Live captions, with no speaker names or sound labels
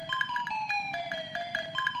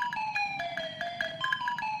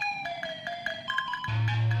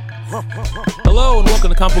Hello and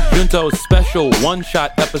welcome to Comic Book Junto's special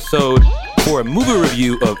one-shot episode for a movie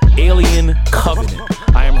review of Alien Covenant.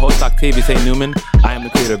 I am host Octavius A. Newman. I am the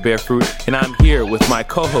creator of Bear Fruit, and I'm here with my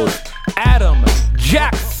co-host Adam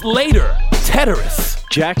Jack Slater Teteris.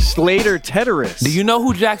 Jack Slater Teteris. Do you know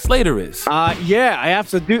who Jack Slater is? Yeah, I have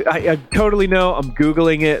to do. I totally know. I'm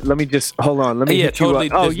Googling it. Let me just hold on. Let me hit totally.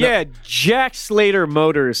 you up. Oh yeah, Jack Slater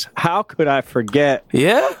Motors. How could I forget?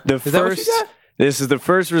 Yeah, the is first. That what you got? This is the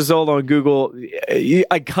first result on Google.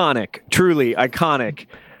 Iconic, truly iconic.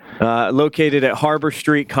 Located at Harbor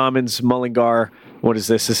Street Commons, Mullingar. What is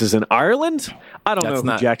this? This is in Ireland? I don't know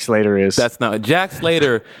who Jack Slater is. That's not. Jack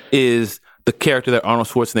Slater is the character that Arnold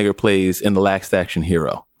Schwarzenegger plays in The Last Action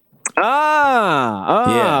Hero.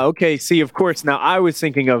 Yeah. Okay. See, of course. Now, I was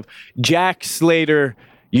thinking of Jack Slater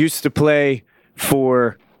used to play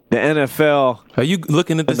for the NFL. Are you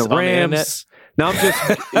looking at this and the Rams? No,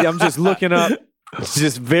 I'm just looking up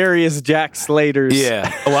just various Jack Slaters.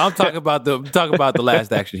 Yeah. Well, I'm talking about the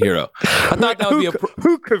Last Action Hero. I thought that would be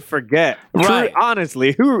who could forget? Right.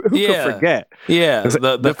 Honestly, who could forget? Yeah.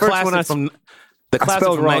 The first one from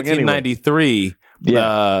 1993.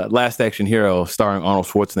 Last Action Hero starring Arnold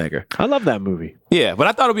Schwarzenegger. I love that movie. Yeah, but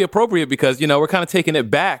I thought it would be appropriate because, we're kind of taking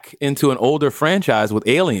it back into an older franchise with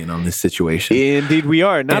Alien on this situation. Indeed we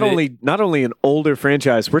are. Not only an older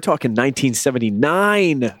franchise, we're talking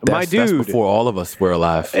 1979. My dude. That's before all of us were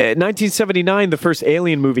alive. 1979, the first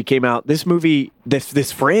Alien movie came out. This movie,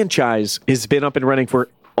 this franchise has been up and running for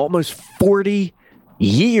almost 40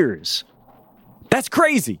 years. That's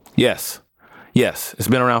crazy. Yes, it's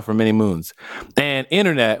been around for many moons. And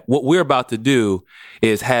internet, what we're about to do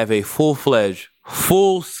is have a full-fledged,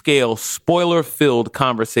 full-scale, spoiler-filled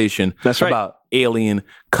conversation about Alien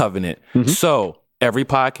Covenant. Mm-hmm. So every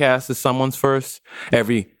podcast is someone's first.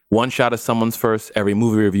 Every one shot is someone's first. Every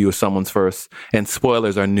movie review is someone's first. And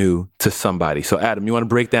spoilers are new to somebody. So Adam, you want to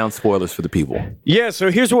break down spoilers for the people? Yeah,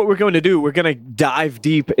 so here's what we're going to do. We're going to dive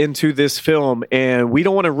deep into this film, and we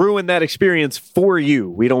don't want to ruin that experience for you.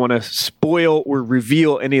 We don't want to spoil or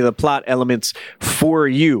reveal any of the plot elements for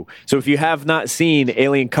you. So if you have not seen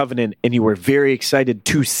Alien Covenant and you were very excited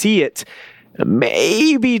to see it,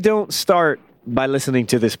 maybe don't start by listening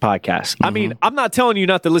to this podcast. Mm-hmm. I mean, I'm not telling you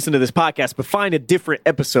not to listen to this podcast, but find a different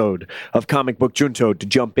episode of Comic Book Junto to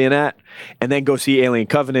jump in at, and then go see Alien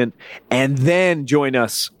Covenant, and then join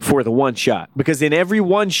us for the one shot. Because in every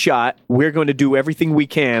one shot, we're going to do everything we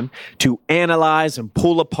can to analyze and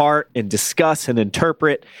pull apart and discuss and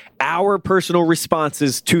interpret our personal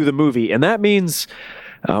responses to the movie. And that means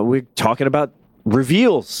we're talking about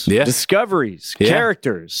reveals, discoveries,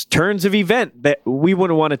 characters, turns of event that we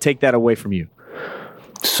wouldn't want to take that away from you.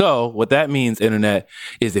 So what that means, internet,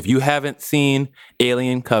 is if you haven't seen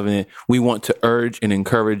Alien Covenant, we want to urge and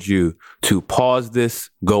encourage you to pause this,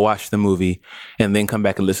 go watch the movie, and then come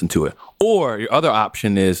back and listen to it. Or your other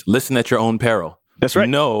option is listen at your own peril. That's right.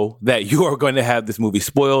 Know that you are going to have this movie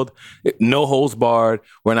spoiled, no holds barred.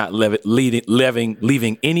 We're not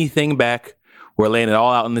leaving anything back. We're laying it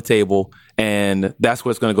all out on the table, and that's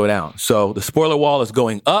what's going to go down. So the spoiler wall is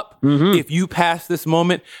going up. Mm-hmm. If you pass this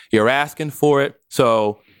moment, you're asking for it.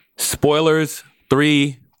 So spoilers,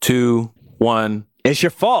 3, 2, 1. It's your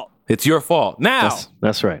fault. It's your fault. Now,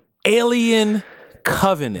 that's right. Alien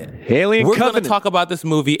Covenant. We're going to talk about this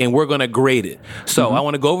movie, and we're going to grade it. So I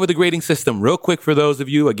want to go over the grading system real quick for those of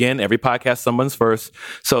you. Again, every podcast, someone's first.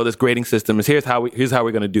 So this grading system is here's how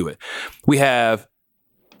we're going to do it. We have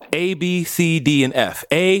A, B, C, D, and F.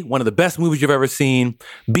 A, one of the best movies you've ever seen.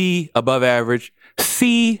 B, above average.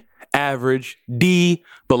 C, average. D,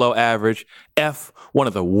 below average. F, one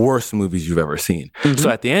of the worst movies you've ever seen. Mm-hmm. So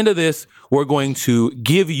at the end of this, we're going to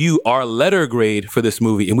give you our letter grade for this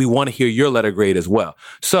movie, and we want to hear your letter grade as well.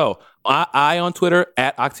 So I on Twitter,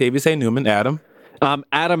 at Octavius A. Newman. Adam?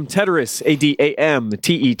 Adam Teterus, ADAM,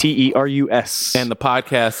 TETERUS. And the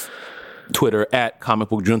podcast Twitter, at Comic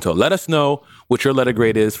Book Junto. Let us know what your letter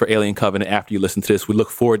grade is for Alien Covenant after you listen to this. We look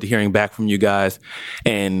forward to hearing back from you guys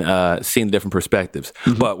and seeing the different perspectives.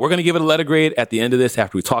 Mm-hmm. But we're going to give it a letter grade at the end of this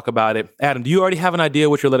after we talk about it. Adam, do you already have an idea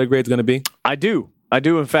what your letter grade is going to be? I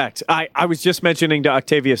do, in fact. I was just mentioning to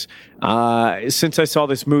Octavius, since I saw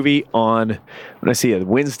this movie on,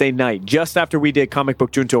 Wednesday night, just after we did Comic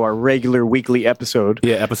Book Junto, our regular weekly episode.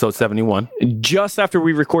 Yeah, episode 71. Just after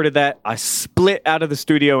we recorded that, I split out of the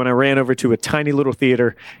studio and I ran over to a tiny little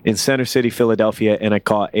theater in Center City, Philadelphia, and I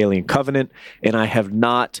caught Alien Covenant, and I have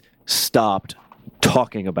not stopped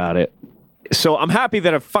talking about it So I'm happy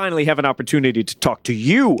that I finally have an opportunity to talk to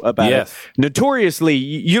you about it. Notoriously,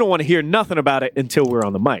 you don't want to hear nothing about it until we're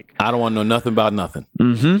on the mic. I don't want to know nothing about nothing.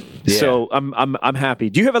 Mm-hmm. Yeah. So I'm happy.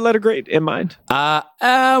 Do you have a letter grade in mind?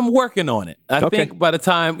 I'm working on it. I think by the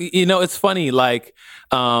time, it's funny, like,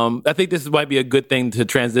 I think this might be a good thing to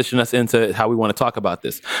transition us into how we want to talk about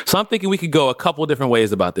this. So I'm thinking we could go a couple different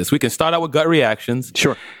ways about this. We can start out with gut reactions.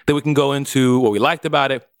 Sure. Then we can go into what we liked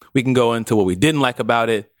about it. We can go into what we didn't like about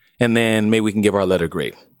it. And then maybe we can give our letter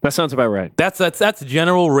grade. That sounds about right. That's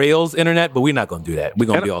general Rails internet, but we're not going to do that. We're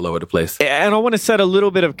going to be all over the place. And I want to set a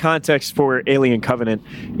little bit of context for Alien Covenant.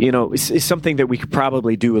 It's something that we could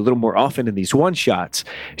probably do a little more often in these one-shots.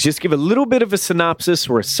 Just give a little bit of a synopsis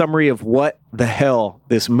or a summary of what the hell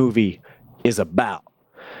this movie is about.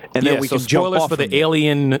 And then we can spoilers jump off for the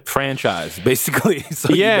Alien franchise, basically.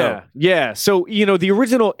 So yeah. So, the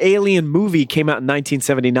original Alien movie came out in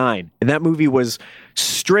 1979, and that movie was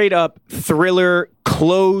straight up thriller,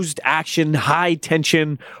 closed action, high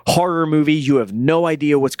tension horror movie. You have no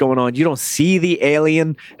idea what's going on. You don't see the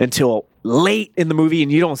alien until late in the movie,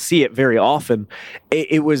 and you don't see it very often.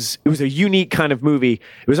 It was a unique kind of movie.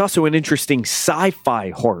 It was also an interesting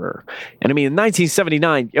sci-fi horror. And I mean, in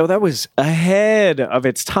 1979, that was ahead of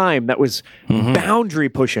its time. That was boundary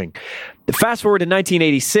pushing. Fast forward to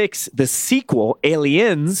 1986, the sequel,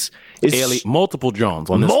 Aliens, is multiple Johns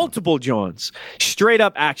on this. Multiple Johns. Straight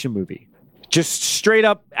up action movie. Just straight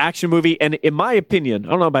up action movie. And in my opinion, I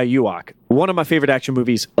don't know about you, Ak, one of my favorite action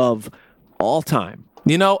movies of all time.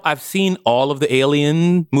 I've seen all of the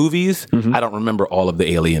Alien movies. I don't remember all of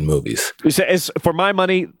the Alien movies. As for my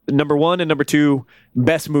money, number 1 and number 2,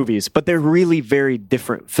 best movies, but they're really very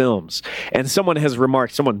different films. And someone has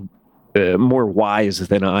remarked, more wise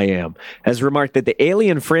than I am, has remarked that the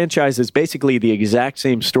Alien franchise is basically the exact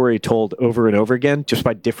same story told over and over again, just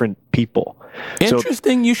by different people.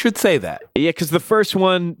 Interesting, you should say that. Yeah, because the first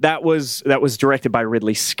one, that was directed by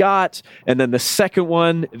Ridley Scott, and then the second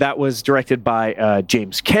one, that was directed by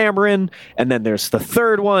James Cameron, and then there's the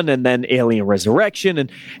third one, and then Alien Resurrection,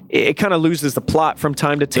 and it kind of loses the plot from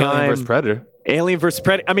time to time. Alien vs. Predator. Alien vs.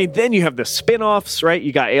 Predator. I mean, then you have the spin-offs, right?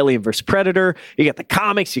 You got Alien vs. Predator. You got the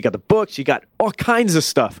comics. You got the books. You got all kinds of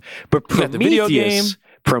stuff. But Prometheus, the video game.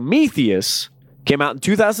 Prometheus came out in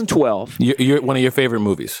 2012. You're one of your favorite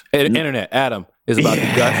movies. Internet, Adam is about to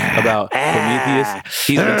gush about Prometheus.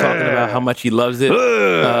 He's been talking about how much he loves it.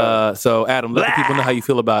 So, Adam, let the people know how you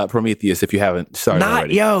feel about Prometheus if you haven't started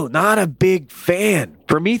already. Not a big fan.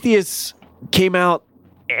 Prometheus came out,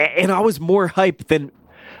 and I was more hyped than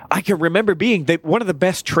I can remember being one of the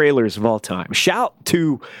best trailers of all time. Shout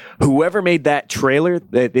to whoever made that trailer,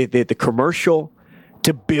 the commercial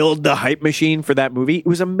to build the hype machine for that movie. It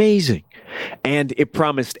was amazing. And it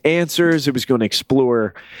promised answers. It was going to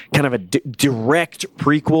explore kind of a direct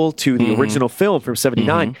prequel to the original film from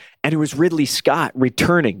 79. And it was Ridley Scott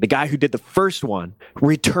returning, the guy who did the first one,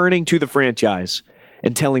 returning to the franchise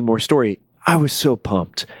and telling more story. I was so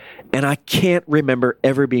pumped. And I can't remember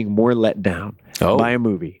ever being more let down by a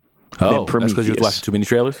movie. That's because you watched too many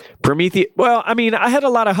trailers? Prometheus. Well, I mean, I had a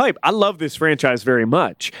lot of hype. I love this franchise very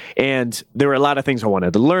much. And there were a lot of things I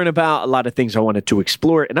wanted to learn about, a lot of things I wanted to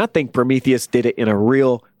explore. And I think Prometheus did it in a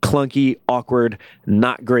real clunky, awkward,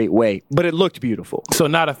 not great way. But it looked beautiful. So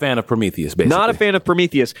not a fan of Prometheus, basically. Not a fan of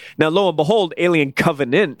Prometheus. Now, lo and behold, Alien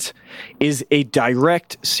Covenant is a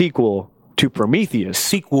direct sequel to Prometheus.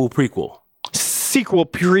 Prequel.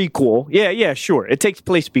 Yeah, sure. It takes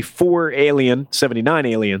place before Alien, 79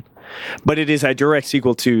 Alien. But it is a direct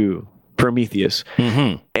sequel to Prometheus.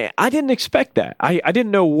 I didn't expect that. I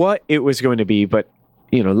didn't know what it was going to be, but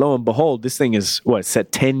lo and behold, this thing is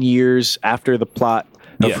set 10 years after the plot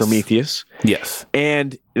of Prometheus. Yes.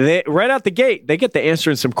 And right out the gate, they get to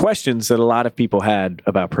answering some questions that a lot of people had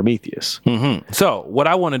about Prometheus. So what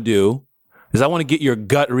I want to do is I want to get your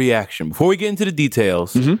gut reaction. Before we get into the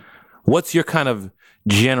details, what's your kind of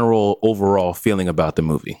general overall feeling about the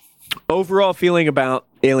movie? Overall feeling about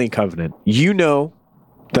Alien Covenant. You know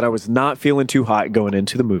that I was not feeling too hot going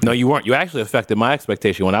into the movie. No, you weren't. You actually affected my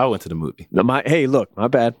expectation when I went to the movie. Hey, look, my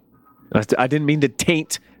bad. I didn't mean to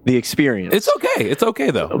taint the experience. It's okay. It's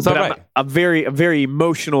okay, though. It's all right. I'm very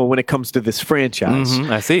emotional when it comes to this franchise.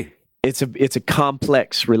 I see. It's a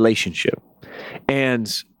complex relationship.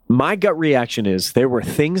 And my gut reaction is there were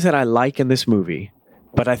things that I like in this movie,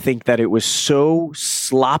 but I think that it was so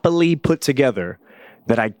sloppily put together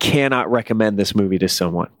that I cannot recommend this movie to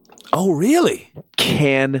someone. Oh, really?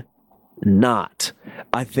 Cannot.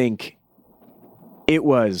 I think it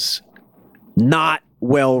was not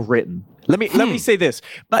well written. Let me say this.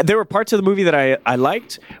 There were parts of the movie that I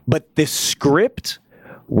liked, but the script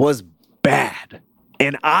was bad.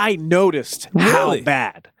 And I noticed how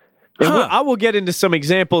bad. And I will get into some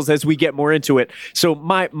examples as we get more into it. So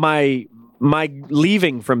my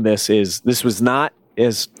leaving from this was not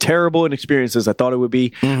as terrible an experience as I thought it would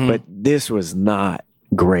be, but this was not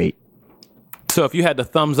great. So if you had the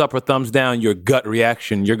thumbs up or thumbs down, your gut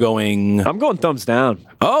reaction, you're going... I'm going thumbs down.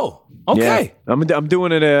 Oh, okay. Yeah. I'm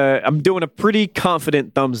doing it. I'm doing a pretty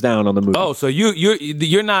confident thumbs down on the movie. Oh, so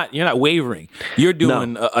you're not wavering. You're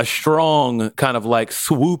doing a strong kind of like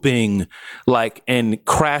swooping, like and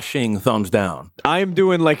crashing thumbs down. I am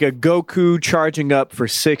doing like a Goku charging up for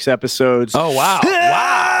 6 episodes. Oh wow!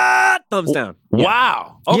 Wow! Thumbs down.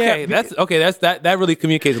 Wow. Okay, Yeah. That really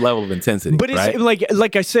communicates a level of intensity. But it's right?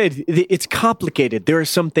 like I said, it's complicated. There are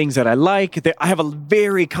some things that I like. I have a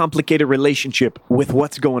very complicated relationship with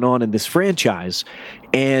what's going on in this franchise.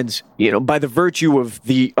 And, by the virtue of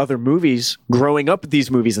the other movies, growing up with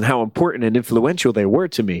these movies and how important and influential they were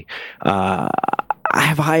to me, I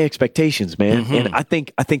have high expectations, man. And I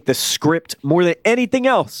think the script, more than anything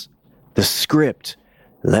else, the script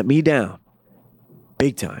let me down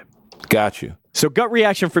big time. Got you. So gut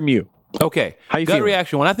reaction from you. Okay. How you gut feeling?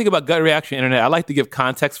 reaction. When I think about gut reaction internet, I like to give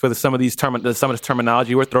context for some of this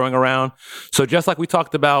terminology we're throwing around. So just like we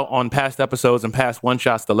talked about on past episodes and past one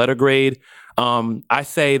shots, the letter grade, I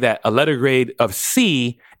say that a letter grade of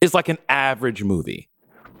C is like an average movie.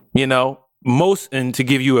 And to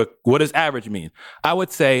give you what does average mean? I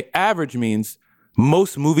would say average means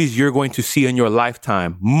most movies you're going to see in your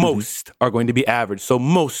lifetime, most are going to be average. So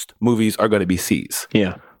most movies are going to be C's.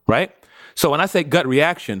 Yeah. Right? So when I say gut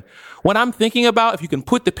reaction, what I'm thinking about, if you can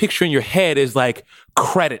put the picture in your head, is like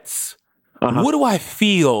credits. What do I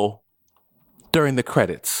feel during the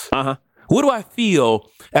credits? What do I feel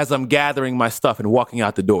as I'm gathering my stuff and walking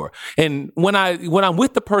out the door? And when I'm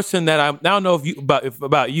with the person that I don't know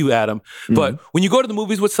about you, Adam, but when you go to the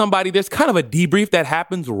movies with somebody, there's kind of a debrief that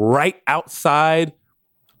happens right outside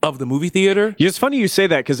of the movie theater. It's funny you say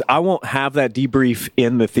that because I won't have that debrief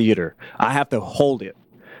in the theater. I have to hold it.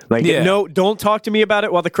 No, don't talk to me about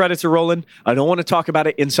it while the credits are rolling. I don't want to talk about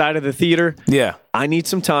it inside of the theater. Yeah. I need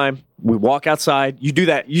some time. We walk outside. You do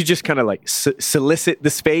that. You just kind of like solicit the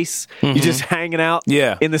space. You're just hanging out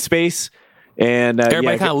in the space. And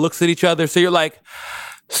everybody kind of looks at each other. So you're like,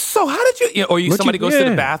 so how did you, or somebody goes to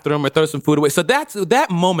the bathroom or throw some food away. So that's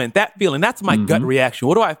that moment, that feeling, that's my gut reaction.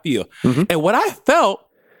 What do I feel? And what I felt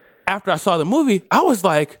after I saw the movie, I was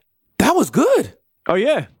like, that was good. Oh,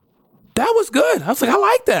 yeah. That was good. I was like, I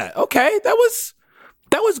like that. Okay, that was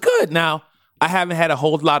good. Now, I haven't had a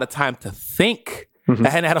whole lot of time to think. I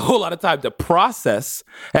hadn't had a whole lot of time to process.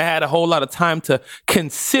 I had a whole lot of time to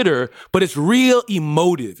consider, but it's real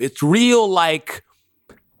emotive. It's real like...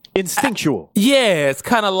 instinctual. It's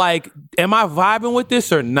kind of like, am I vibing with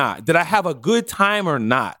this or not? Did I have a good time or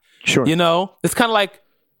not? Sure. It's kind of like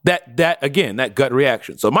that gut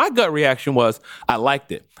reaction. So my gut reaction was, I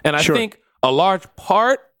liked it. And I think a large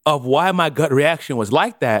part of why my gut reaction was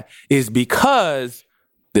like that is because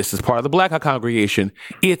this is part of the Black Hawk congregation.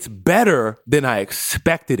 It's better than I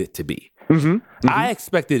expected it to be. I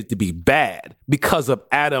expected it to be bad because of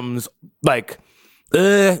Adam's like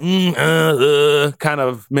kind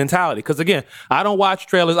of mentality. Because again, I don't watch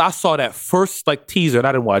trailers. I saw that first like teaser and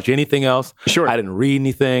I didn't watch anything else. Sure. I didn't read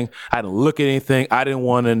anything. I didn't look at anything. I didn't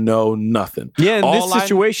want to know nothing. Yeah, in this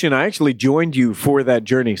situation, I actually joined you for that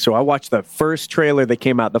journey. So I watched the first trailer that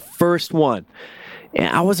came out, the first one. And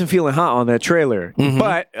I wasn't feeling hot on that trailer,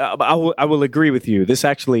 but I will agree with you. This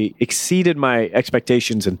actually exceeded my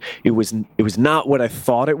expectations, and it was not what I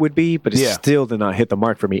thought it would be, but it still did not hit the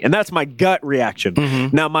mark for me. And that's my gut reaction.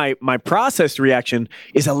 Now, my processed reaction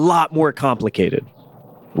is a lot more complicated,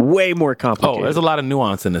 way more complicated. Oh, there's a lot of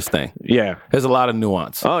nuance in this thing. Yeah, there's a lot of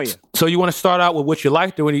nuance. Oh yeah. So you want to start out with what you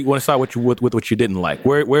liked, or you want to start with what you didn't like?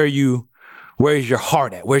 Where are you? Where is your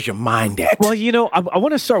heart at? Where's your mind at? Well, I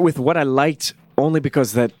want to start with what I liked. Only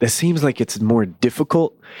because that seems like it's more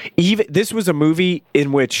difficult. Even this was a movie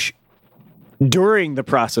in which, during the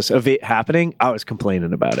process of it happening, I was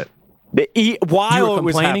complaining about it. While you were it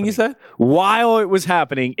was complaining, happening, you said? While it was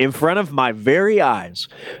happening in front of my very eyes,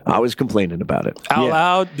 I was complaining about it. Out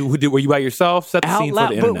loud? Were you by yourself? Set the Out scene loud,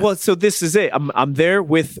 for the internet. Well, so this is it. I'm there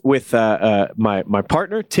with my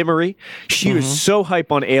partner, Timmery. She was so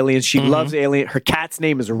hype on Aliens. She loves Alien. Her cat's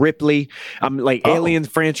name is Ripley. I'm like, Alien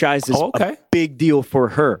franchise is a big deal for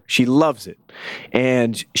her. She loves it.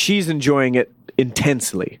 And she's enjoying it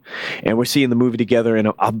intensely. And we're seeing the movie together,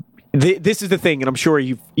 and this is the thing, and I'm sure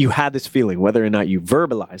you had this feeling, whether or not you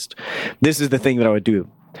verbalized. This is the thing that I would do.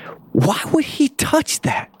 Why would he touch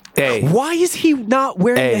that? Why is he not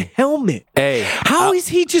wearing a helmet? How is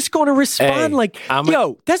he just going to respond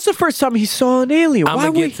that's the first time he saw an alien. Why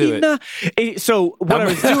would he not? So what I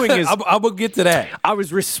was doing is I will get to that. I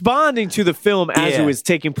was responding to the film as it was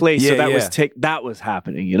taking place. So that was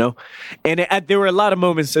happening, you know? And there were a lot of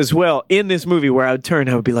moments as well in this movie where I would turn and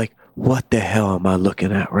I would be like, what the hell am I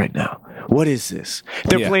looking at right now? What is this?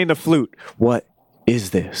 They're playing the flute. What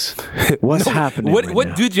is this? What's happening?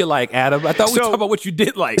 What did you like, Adam? I thought we talked about what you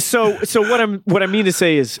did like. So what I mean to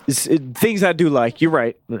say is things I do like. You're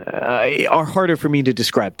right, are harder for me to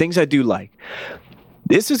describe. Things I do like.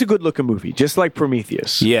 This is a good looking movie, just like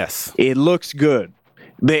Prometheus. Yes, it looks good.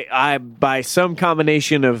 By some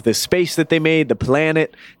combination of the space that they made, the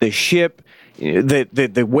planet, the ship,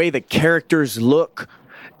 the way the characters look.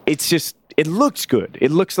 It looks good.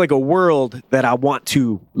 It looks like a world that I want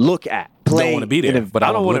to look at. Play. Don't want to be there, but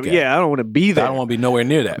I don't want to. Yeah, I don't want to be there. I don't want to be nowhere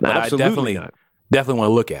near that. But Absolutely I definitely want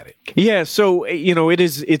to look at it. Yeah, so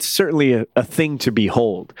it's certainly a thing to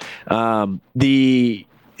behold. There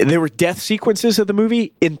were death sequences of the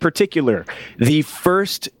movie. In particular, the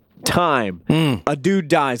first time a dude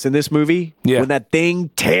dies in this movie, when that thing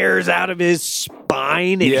tears out of his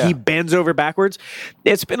spine and he bends over backwards.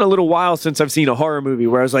 It's been a little while since I've seen a horror movie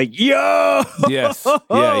where I was like, yo! Yes.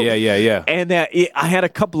 Yeah. And I had a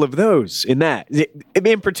couple of those in that.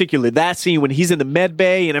 In particular, that scene when he's in the med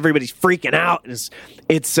bay and everybody's freaking out.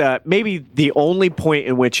 It's maybe the only point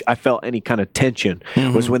in which I felt any kind of tension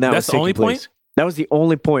was when that was taking place. That was the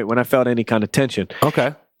only point when I felt any kind of tension.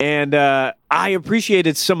 Okay. And I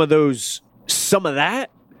appreciated some of that.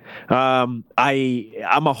 I'm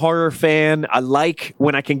a horror fan. I like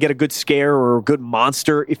when I can get a good scare or a good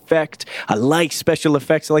monster effect. I like special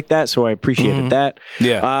effects like that, so I appreciated that.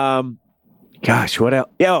 Yeah. Gosh, what else?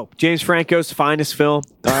 Yo, James Franco's finest film.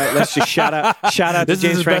 All right, let's just shout out to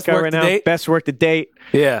James Franco right now. Best work to date.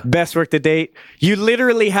 Yeah. Best work to date. You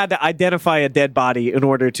literally had to identify a dead body in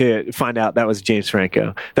order to find out that was James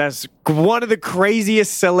Franco. That's one of the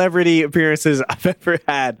craziest celebrity appearances I've ever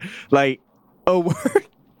had. Like, oh, word?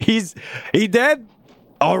 He dead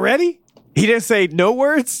already? He didn't say no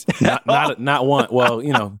words? Not one. Well,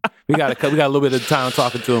 we got a little bit of time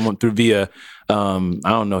talking to him through via I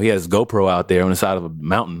don't know. He has GoPro out there on the side of a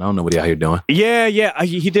mountain. I don't know what he's out here doing. Yeah.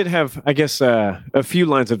 He did have, I guess, a few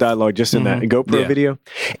lines of dialogue just in that GoPro video.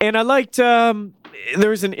 And I liked, there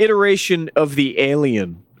was an iteration of the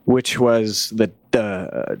alien, which was the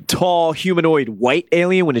tall humanoid white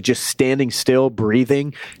alien when it's just standing still,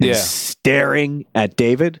 breathing, and staring at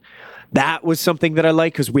David. That was something that I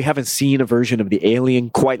like because we haven't seen a version of the alien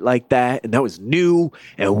quite like that. And that was new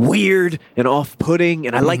and weird and off-putting.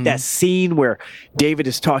 And I like that scene where David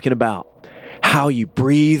is talking about how you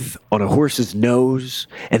breathe on a horse's nose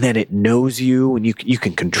and then it knows you and you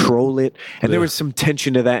can control it. And there was some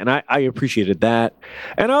tension to that. And I appreciated that.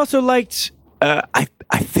 And I also liked...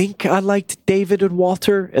 I think I liked David and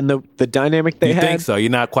Walter and the dynamic they had. You think so?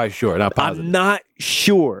 You're not quite sure. Not positive. I'm not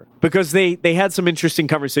sure because they had some interesting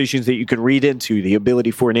conversations that you could read into the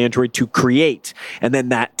ability for an android to create and then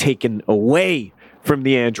that taken away from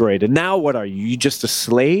the android. And now what are you? You just a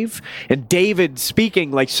slave? And David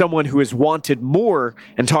speaking like someone who has wanted more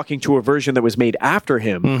and talking to a version that was made after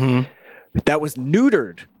him. That was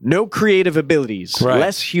neutered, no creative abilities,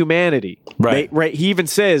 less humanity. Right. He even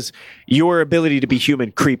says your ability to be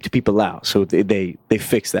human creeped people out. So they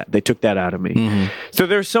fixed that. They took that out of me. So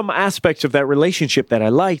there's some aspects of that relationship that I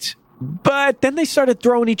liked, but then they started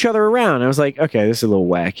throwing each other around. I was like, okay, this is a little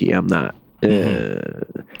wacky. I'm not.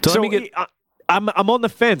 So let me get. I'm on the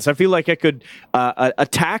fence. I feel like I could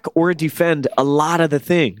attack or defend a lot of the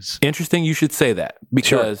things. Interesting. You should say that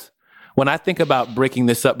because. When I think about breaking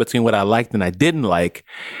this up between what I liked and I didn't like,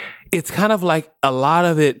 it's kind of like a lot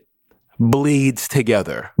of it bleeds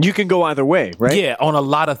together. You can go either way, right? Yeah, on a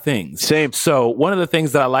lot of things. Same. So one of the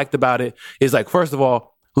things that I liked about it is like, first of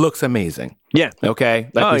all, looks amazing. Yeah.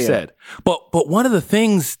 Okay? Like we said. But one of the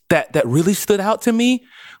things that really stood out to me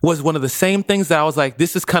was one of the same things that I was like,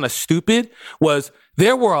 this is kind of stupid, was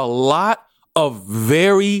there were a lot of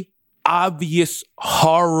very obvious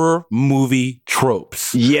horror movie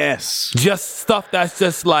tropes. Yes. Just stuff that's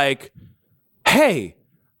just like, hey,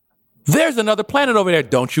 there's another planet over there.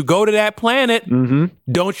 Don't you go to that planet.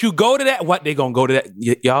 Don't you go to that. What? They gonna go to that.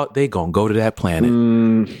 Y'all, they gonna go to that planet.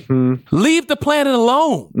 Leave the planet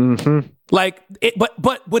alone. Like,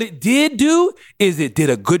 but what it did do is it did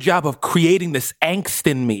a good job of creating this angst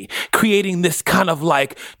in me, creating this kind of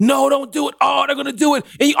like, no, don't do it. Oh, they're gonna do it.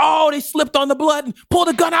 And they slipped on the blood and pull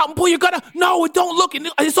the gun out and pull your gun out. No, don't look.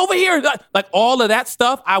 It's over here. Like all of that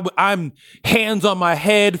stuff. I'm hands on my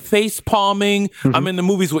head, face palming. Mm-hmm. I'm in the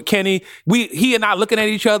movies with Kenny. He and I looking at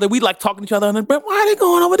each other. We like talking to each other. And why are they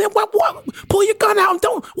going over there? What? Pull your gun out and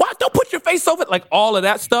don't put your face over it. Like all of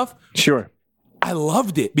that stuff. Sure. I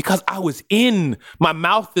loved it because I was in. My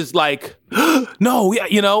mouth is like, no,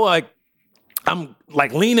 like I'm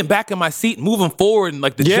like leaning back in my seat, moving forward, and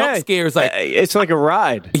like the jump scares, like it's like a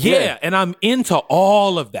ride. Yeah, and I'm into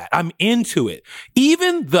all of that. I'm into it.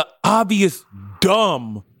 Even the obvious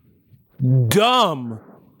dumb,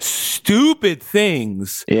 stupid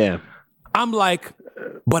things. Yeah, I'm like,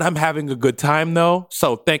 but I'm having a good time though.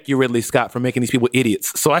 So thank you, Ridley Scott, for making these people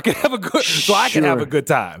idiots, so I can have a good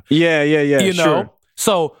time. Yeah. You know.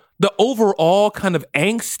 So the overall kind of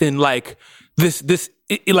angst and like this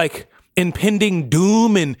like impending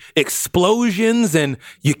doom and explosions, and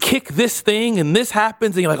you kick this thing and this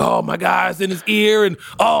happens, and you're like, oh my God, it's in his ear, and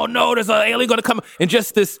oh no, there's an alien gonna come, and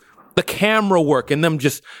just the camera work and them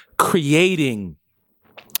just creating.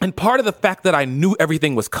 And part of the fact that I knew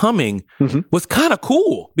everything was coming was kind of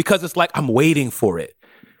cool because it's like I'm waiting for it.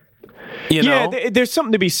 You know? Yeah, there's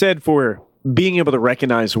something to be said for being able to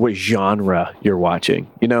recognize what genre you're watching.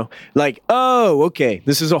 You know, like, oh, okay,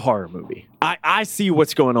 this is a horror movie. I see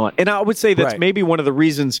what's going on. And I would say that's maybe one of the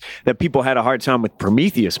reasons that people had a hard time with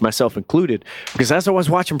Prometheus, myself included, because as I was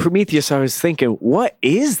watching Prometheus, I was thinking, what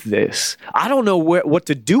is this? I don't know what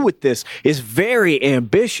to do with this. It's very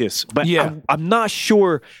ambitious, but I'm not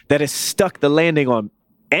sure that it's stuck the landing on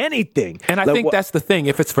anything. And I think that's the thing.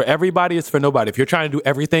 If it's for everybody, it's for nobody. If you're trying to do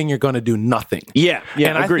everything, you're going to do nothing. Yeah,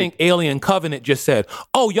 and I think Alien Covenant just said,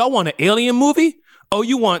 oh, y'all want an alien movie? Oh,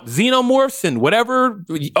 you want xenomorphs and whatever?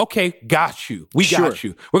 Okay, got you. We got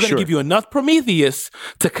you. We're going to give you enough Prometheus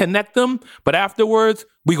to connect them, but afterwards,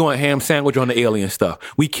 we going ham sandwich on the alien stuff.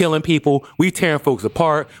 We killing people. We tearing folks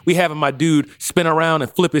apart. We having my dude spin around and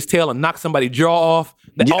flip his tail and knock somebody's jaw off.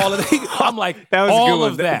 All of that. I'm like, that was all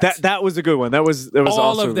of that. That was a good one. That was all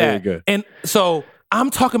also of that. Really good. And so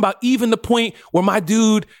I'm talking about even the point where my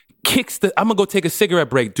dude kicks I'm gonna go take a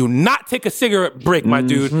cigarette break. Do not take a cigarette break, my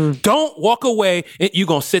dude. Don't walk away. You're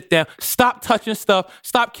gonna sit down. Stop touching stuff.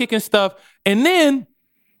 Stop kicking stuff. And then,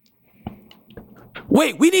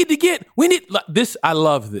 wait, we need this. I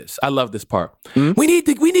love this. I love this part. We need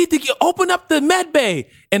to open up the med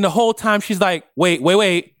bay. And the whole time she's like,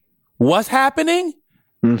 wait. What's happening?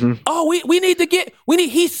 Oh,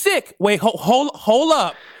 he's sick. Wait, hold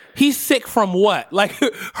up. He's sick from what? Like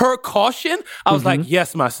her caution? I was like,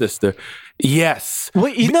 yes, my sister. Yes.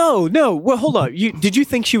 Wait, no. Well, hold on. Did you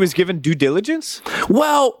think she was given due diligence?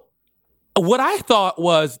 Well, what I thought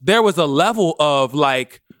was there was a level of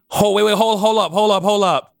like, hold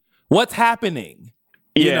up. What's happening?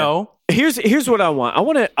 You know? Here's what I want. I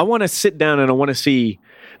want to sit down and I want to see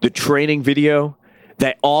the training video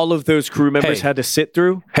that all of those crew members had to sit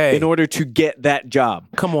through in order to get that job.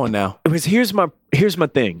 Come on now. Because here's my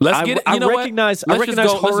thing. Let's get it. I recognize horror let's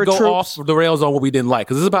go tropes. off the rails on what we didn't like,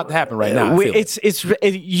 because this is about to happen right now.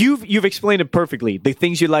 You've explained it perfectly. The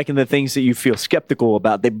things you like and the things that you feel skeptical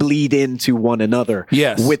about, they bleed into one another.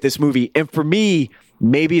 Yes. With this movie. And for me,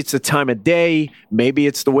 maybe it's the time of day, maybe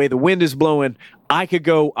it's the way the wind is blowing. I could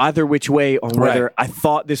go either which way on whether I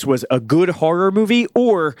thought this was a good horror movie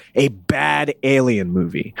or a bad alien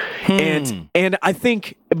movie. And I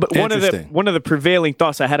think one of the prevailing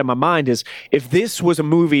thoughts I had in my mind is, if this was a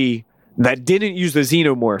movie that didn't use the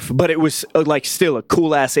xenomorph, but it was like still a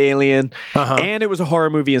cool ass alien, and it was a horror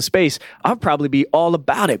movie in space, I'd probably be all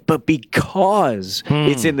about it. But because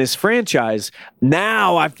it's in this franchise,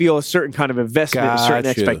 now I feel a certain kind of investment, a certain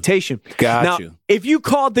expectation. Now, if you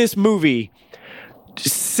called this movie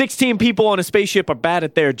 16 people on a spaceship are bad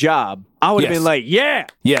at their job, I would have been like,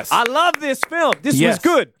 I love this film. This was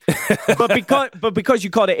good. but because you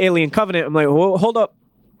called it Alien Covenant, I'm like, well, hold up.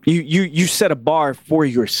 You set a bar for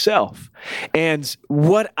yourself. And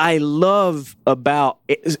what I love about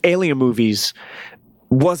alien movies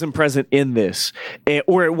wasn't present in this,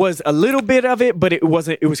 or it was a little bit of it, but it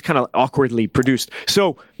wasn't. It was kind of awkwardly produced.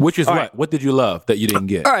 So, which is what did you love that you didn't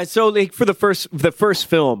get? All right, so like for the first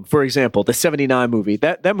film, for example, the '79 movie,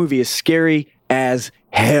 that movie is scary as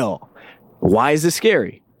hell. Why is it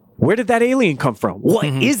scary? Where did that alien come from? What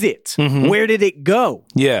is it? Where did it go?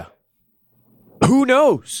 Yeah. Who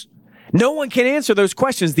knows? No one can answer those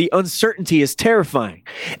questions. The uncertainty is terrifying.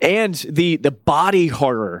 And the body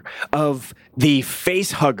horror of the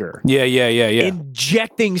face hugger. Yeah.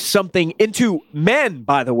 Injecting something into men,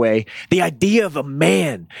 by the way. The idea of a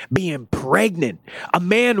man being pregnant. A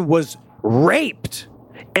man was raped,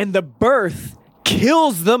 and the birth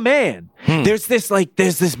kills the man. There's this body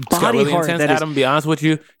really horror. Intense, Adam, be honest with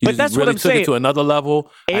you. But that's really what I'm took saying. it to another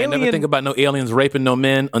level. I never think about no aliens raping no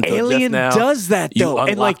men until Alien just now. does that, though.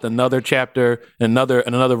 You unlocked another chapter, another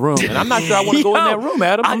room, and I'm not sure I want to go in that room,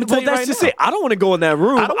 Adam. I'm tell you right now. It. I don't want to go in that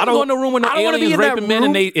room. I don't want to go in the room with no aliens raping men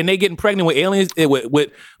and they getting pregnant with aliens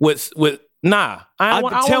with. Nah, I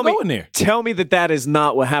don't want to go in there. Tell me that is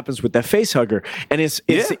not what happens with that face hugger, and it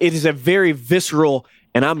is a very visceral,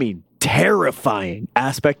 and I mean terrifying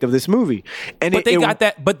aspect of this movie. And but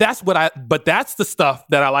but that's the stuff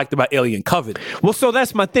that I liked about Alien Covenant. Well, so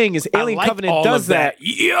that's my thing is Alien Covenant does that.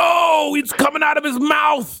 Yo, it's coming out of his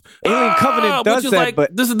mouth. Alien Covenant does that, like,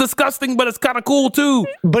 but this is disgusting, but it's kind of cool too.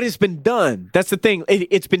 But it's been done. That's the thing.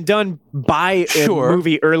 It's been done by a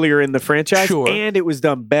movie earlier in the franchise, and it was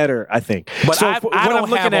done better, I think. But so I don't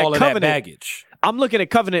have all of that baggage. I'm looking at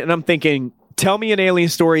Covenant and I'm thinking, tell me an alien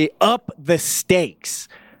story, up the stakes.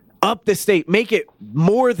 Up the state, make it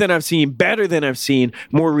more than I've seen, better than I've seen,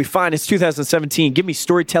 more refined. It's 2017. Give me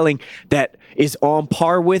storytelling that is on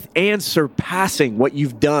par with and surpassing what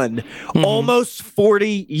you've done almost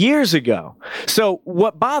 40 years ago. So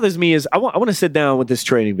what bothers me is I want to sit down with this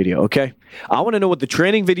training video, okay? I want to know what the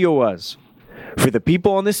training video was for the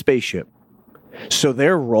people on this spaceship. So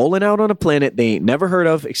they're rolling out on a planet they ain't never heard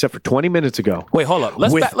of except for 20 minutes ago. Wait, hold up.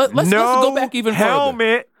 Let's go back even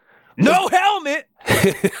further. No helmet.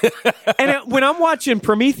 And when I'm watching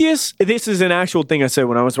Prometheus, this is an actual thing I said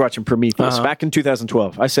when I was watching Prometheus back in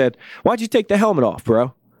 2012. I said, why'd you take the helmet off,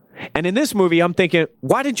 bro? And in this movie, I'm thinking,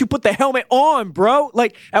 why didn't you put the helmet on, bro?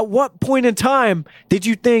 Like, at what point in time did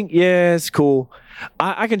you think, yeah, it's cool.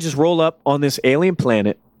 I can just roll up on this alien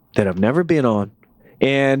planet that I've never been on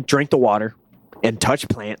and drink the water and touch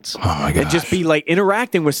plants. Oh my gosh. And just be like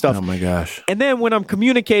interacting with stuff. Oh my gosh. And then when I'm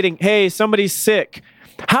communicating, hey, somebody's sick.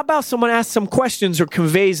 How about someone asks some questions or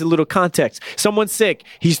conveys a little context? Someone's sick.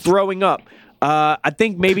 He's throwing up. I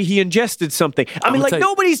think maybe he ingested something. I mean,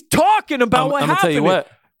 nobody's talking about what happened. I'm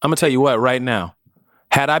going to tell you what right now.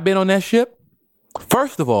 Had I been on that ship,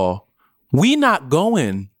 first of all, we not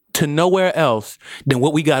going to nowhere else than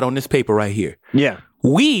what we got on this paper right here. Yeah.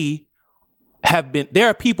 There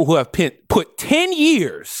are people who have put 10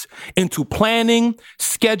 years into planning,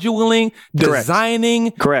 scheduling,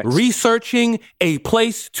 designing, researching a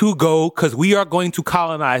place to go because we are going to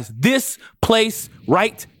colonize this place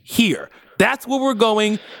right here. That's where we're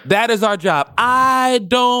going. That is our job. I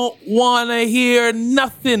don't want to hear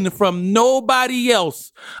nothing from nobody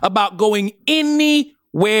else about going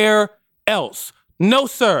anywhere else. No,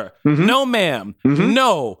 sir. Mm-hmm. No, ma'am. Mm-hmm.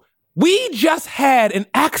 No. We just had an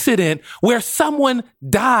accident where someone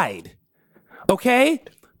died, okay?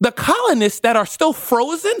 The colonists that are still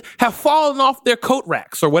frozen have fallen off their coat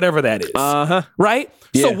racks or whatever that is, right?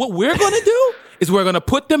 Yeah. So what we're going to do is we're going to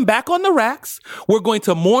put them back on the racks. We're going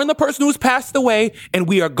to mourn the person who's passed away, and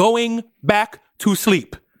we are going back to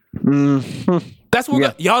sleep. Mm-hmm. That's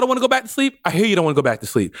what y'all don't want to go back to sleep? I hear you don't want to go back to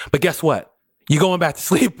sleep, but guess what? You're going back to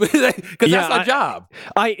sleep because that's our job.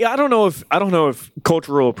 I don't know if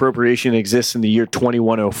cultural appropriation exists in the year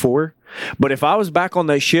 2104, but if I was back on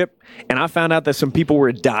that ship and I found out that some people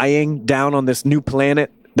were dying down on this new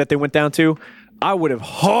planet that they went down to, I would have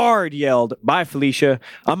hard yelled, "Bye, Felicia.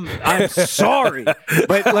 I'm sorry,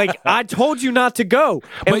 but like I told you not to go."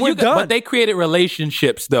 And we're done. But they created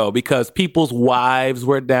relationships though, because people's wives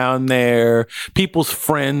were down there, people's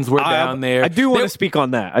friends were down there. I do want to speak on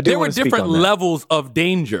that. There were different levels of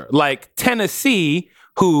danger. Like Tennessee,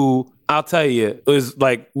 who I'll tell you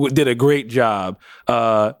did a great job.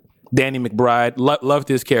 Danny McBride, loved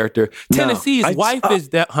his character. Tennessee's wife is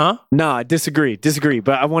that, huh? No, I disagree,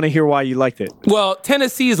 but I want to hear why you liked it. Well,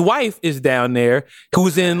 Tennessee's wife is down there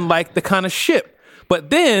who's in like the kind of ship. But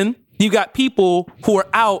then you got people who are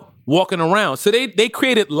out walking around. So they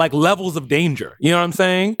created like levels of danger. You know what I'm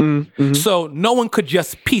saying? Mm-hmm. So no one could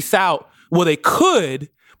just peace out. Well, they could,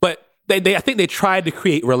 but I think they tried to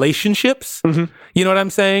create relationships. Mm-hmm. You know what I'm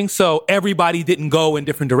saying? So everybody didn't go in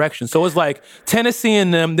different directions. So it was like Tennessee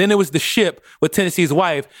and them. Then it was the ship with Tennessee's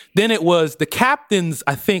wife. Then it was the captain's,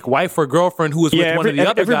 I think, wife or girlfriend who was with one of the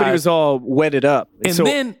other everybody guys. Was all wedded up. And so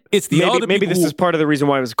then it's the other maybe this is part of the reason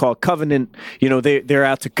why it was called Covenant. You know, they're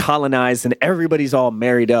out to colonize and everybody's all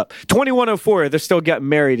married up. 2104, they're still getting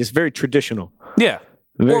married. It's very traditional. Yeah.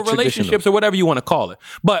 Or relationships or whatever you want to call it.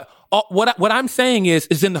 But what I'm saying is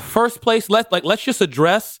in the first place, let's just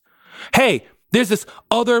address hey, there's this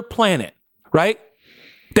other planet, right?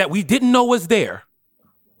 That we didn't know was there.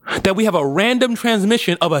 That we have a random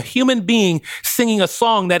transmission of a human being singing a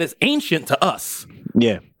song that is ancient to us.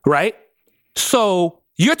 Yeah. Right? So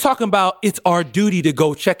you're talking about it's our duty to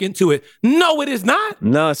go check into it. No, it is not.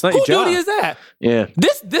 No, it's not your job. Whose duty is that? Yeah.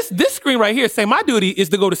 This screen right here is saying my duty is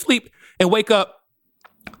to go to sleep and wake up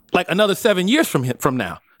like another 7 years from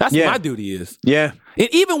now. That's what my duty is. Yeah. And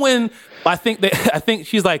even when I think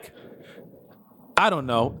she's like, I don't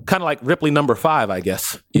know, kind of like Ripley number 5, I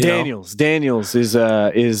guess. Daniels. Daniels is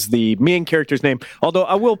the main character's name. Although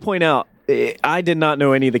I will point out, I did not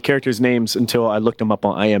know any of the characters' names until I looked them up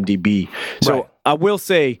on IMDb. So I will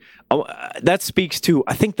say that speaks to,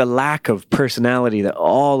 I think, the lack of personality that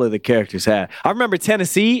all of the characters had. I remember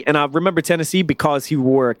Tennessee, and I remember Tennessee because he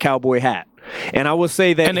wore a cowboy hat. And I will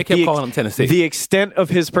say that and they kept calling him Tennessee. The extent of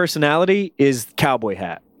his personality is cowboy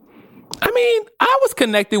hat. I mean, I was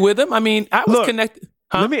connected with him. I mean, I was connected.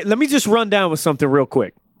 Huh? Let me just run down with something real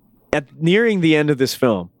quick. Nearing the end of this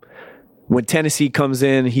film, when Tennessee comes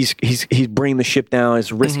in, he's bringing the ship down.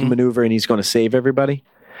 It's a risky maneuver, and he's going to save everybody.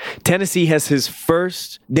 Tennessee has his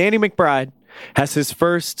first. Danny McBride has his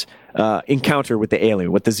first encounter with the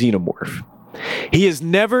alien, with the xenomorph. He has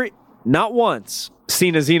never, not once,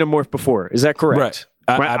 seen a xenomorph before. Is that correct?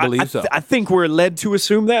 Right. I believe so. I think we're led to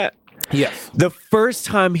assume that. Yes. The first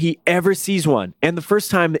time he ever sees one, and the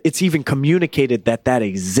first time it's even communicated that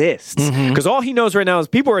exists. Because all he knows right now is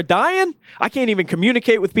people are dying. I can't even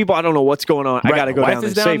communicate with people. I don't know what's going on. I got to go down there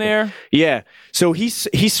and save them. Yeah. So he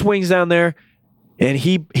swings down there, and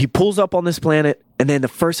he pulls up on this planet, and then the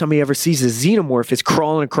first time he ever sees a xenomorph is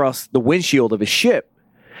crawling across the windshield of his ship.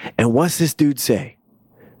 And what's this dude say?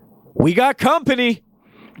 We got company.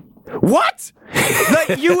 What?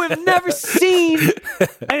 Like you have never seen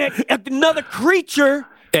another creature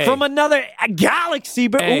from another galaxy,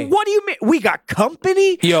 but what do you mean? We got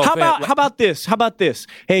company? Yo, how about this? How about this?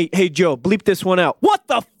 Hey Joe, bleep this one out. What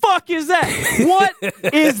the fuck is that? What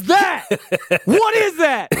is that? What is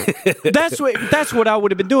that? That's what I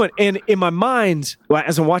would have been doing. And in my mind,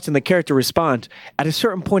 as I'm watching the character respond, at a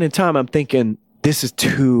certain point in time, I'm thinking, this is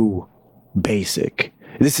too basic.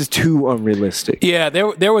 This is too unrealistic. Yeah,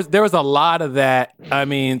 there was a lot of that. I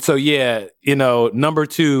mean, so yeah, number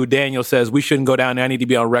 2, Daniel says we shouldn't go down there. I need to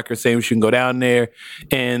be on record saying we shouldn't go down there.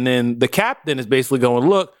 And then the captain is basically going,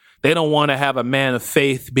 look, they don't want to have a man of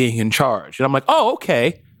faith being in charge. And I'm like, oh,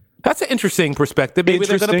 okay. That's an interesting perspective. Maybe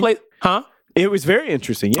they're going to play, huh? It was very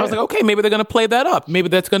interesting. Yeah. I was like, okay, maybe they're going to play that up. Maybe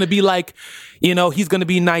that's going to be like, he's going to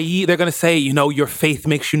be naive. They're going to say, your faith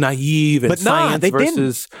makes you naive, and science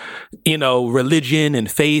versus, religion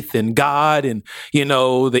and faith and God and,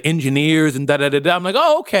 the engineers and da-da-da-da. I'm like,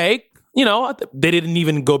 oh, okay. They didn't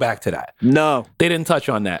even go back to that. No. They didn't touch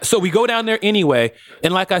on that. So we go down there anyway.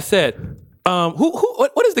 And like I said,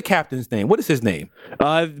 what is the captain's name? What is his name?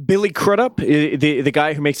 Billy Crudup, the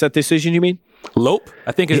guy who makes that decision, you mean? Lope?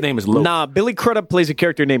 I think his name is Lope. Nah, Billy Crudup plays a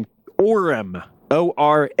character named Oram.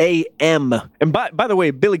 Oram. And by the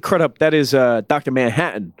way, Billy Crudup, that is Dr.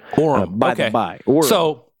 Manhattan. Oram. By. Oram.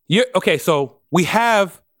 So we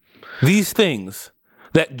have these things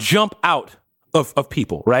that jump out of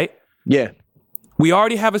people, right? Yeah. We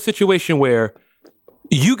already have a situation where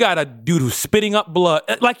you got a dude who's spitting up blood.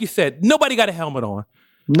 Like you said, nobody got a helmet on.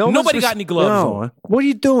 Nobody got any gloves on. What are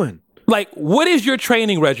you doing? Like, what is your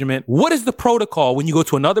training regimen? What is the protocol when you go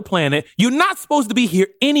to another planet? You're not supposed to be here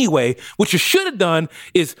anyway. What you should have done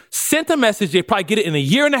is sent a message. They probably get it in a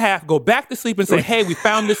year and a half, go back to sleep and say, hey, we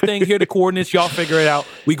found this thing. Here are the coordinates. Y'all figure it out.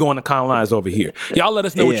 We going to colonize over here. Y'all let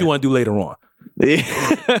us know what you want to do later on.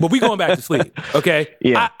 But we going back to sleep, okay?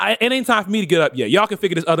 Yeah. It ain't time for me to get up yet. Y'all can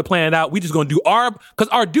figure this other planet out. We just going to do because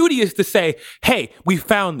our duty is to say, hey, we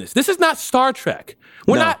found this. This is not Star Trek.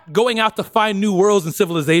 We're not going out to find new worlds and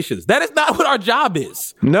civilizations. That is not what our job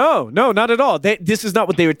is. No, not at all. This is not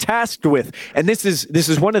what they were tasked with. And this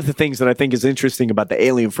is one of the things that I think is interesting about the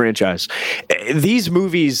Alien franchise. These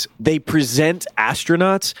movies, they present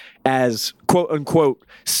astronauts as quote unquote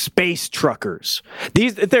space truckers.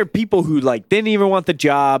 They're people who didn't even want the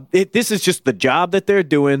job. This is just the job that they're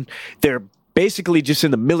doing. They're basically just in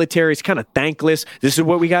the military. It's kind of thankless. This is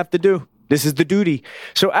what we have to do. This is the duty.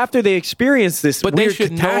 So after they experience this weird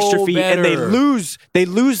catastrophe and they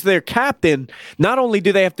lose their captain, not only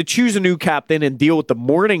do they have to choose a new captain and deal with the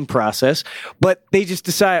mourning process, but they just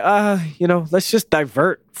decide, let's just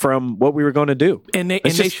divert. from what we were going to do. And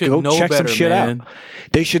they should know better, man.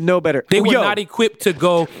 They should know better. They were not equipped to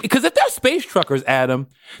go, because if they're space truckers, Adam,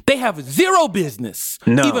 they have zero business,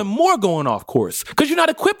 even more going off course, because you're not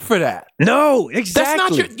equipped for that. No,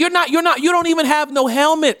 exactly. That's not you don't even have no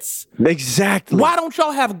helmets. Exactly. Why don't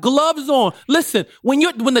y'all have gloves on? Listen, when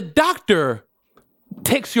the doctor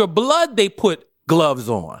takes your blood, they put gloves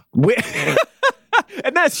on.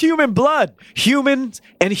 And that's human blood. Humans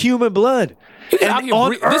and human blood. And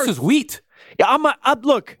on Earth, this is wheat. Yeah,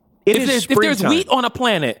 look, if there's wheat on a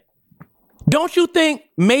planet, don't you think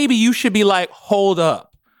maybe you should be like, hold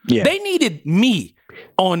up? Yeah. They needed me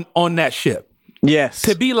on that ship. Yes.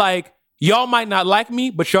 To be like, y'all might not like me,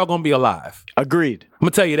 but y'all gonna be alive. Agreed. I'm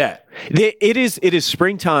gonna tell you that. It is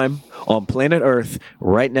springtime on planet Earth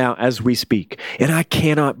right now as we speak, and I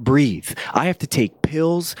cannot breathe. I have to take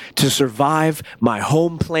pills to survive my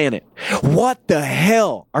home planet. What the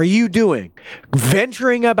hell are you doing?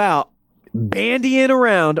 Venturing about, bandying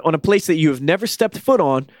around on a place that you have never stepped foot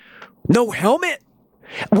on, no helmet?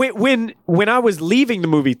 When I was leaving the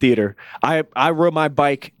movie theater, I rode my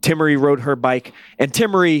bike, Timmery rode her bike, and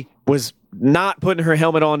Timmery was not putting her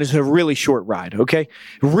helmet on. Is a really short ride, okay?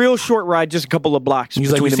 Real short ride, just a couple of blocks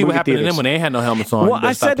between the movie theaters. You see what happened to them when they ain't had no helmets on? Well,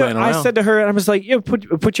 I said to her, I was like,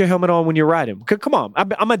 put your helmet on when you're riding. Come on,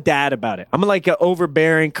 I'm a dad about it. I'm like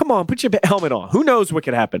overbearing. Come on, put your helmet on. Who knows what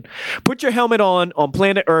could happen? Put your helmet on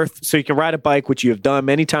planet Earth so you can ride a bike, which you have done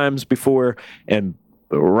many times before, and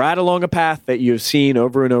ride along a path that you have seen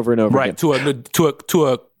over and over and over again. To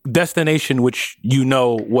a destination which you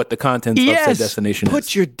know what the contents of said destination is.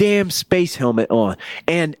 Put your damn space helmet on.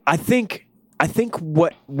 And I think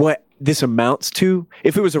what this amounts to,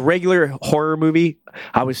 if it was a regular horror movie,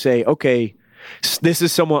 I would say, okay, this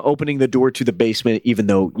is someone opening the door to the basement, even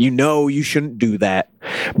though you shouldn't do that.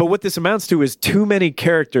 But what this amounts to is too many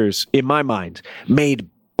characters, in my mind, made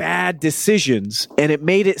bad decisions, and it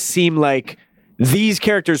made it seem like these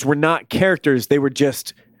characters were not characters. They were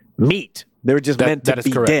just meat. They were just meant to be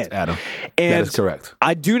dead. Adam. And that is correct.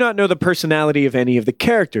 I do not know the personality of any of the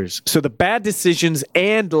characters. So the bad decisions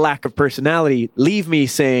and lack of personality leave me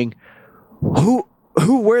saying, who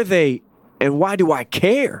were they and why do I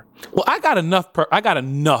care? Well, I got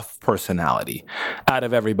enough personality out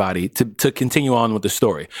of everybody to continue on with the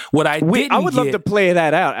story. I would love to play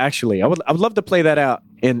that out, actually. I would love to play that out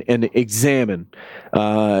and examine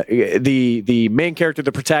the main character,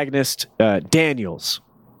 the protagonist, Daniels.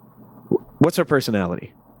 What's her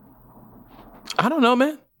personality? I don't know,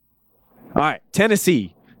 man. All right,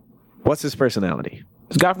 Tennessee. What's his personality?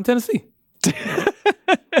 This guy from Tennessee.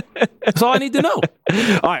 That's all I need to know.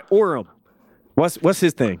 All right, Orem. What's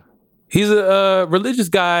his thing? He's a religious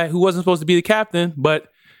guy who wasn't supposed to be the captain, but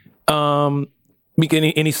and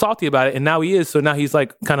he's salty about it, and now he is. So now he's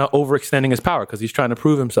like kind of overextending his power because he's trying to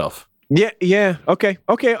prove himself. Yeah. Okay.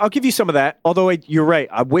 I'll give you some of that. Although you're right.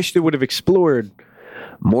 I wish they would have explored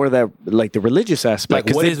more of that, like the religious aspect.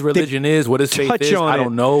 Like what his religion is, what his faith is. I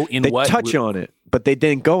don't know they touch on it, but they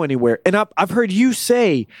didn't go anywhere. And I've heard you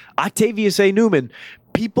say, Octavius A. Newman,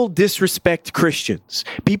 people disrespect Christians.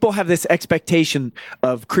 People have this expectation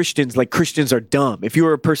of Christians, like Christians are dumb. If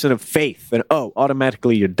you're a person of faith, then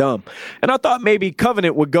automatically you're dumb. And I thought maybe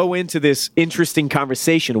Covenant would go into this interesting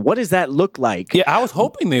conversation. What does that look like? Yeah, I was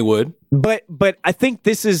hoping they would. But I think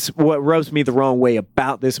this is what rubs me the wrong way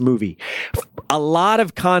about this movie. A lot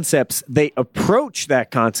of concepts, they approach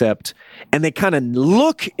that concept and they kind of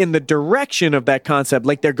look in the direction of that concept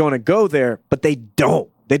like they're going to go there, but they don't.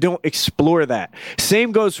 They don't explore that.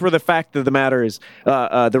 Same goes for the fact of the matter is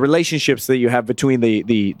the relationships that you have between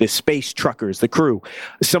the space truckers, the crew.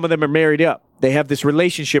 Some of them are married up. They have this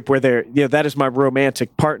relationship where that is my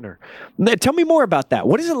romantic partner. Tell me more about that.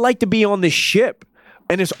 What is it like to be on this ship?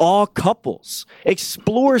 And it's all couples.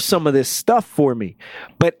 Explore some of this stuff for me.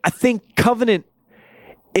 But I think Covenant,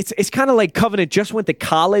 it's kind of like Covenant just went to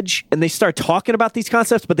college and they start talking about these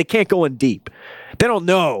concepts, but they can't go in deep. They don't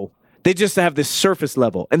know. They just have this surface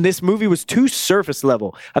level. And this movie was too surface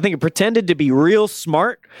level. I think it pretended to be real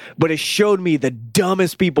smart, but it showed me the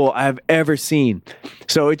dumbest people I've ever seen.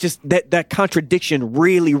 So it just, that contradiction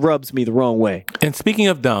really rubs me the wrong way. And speaking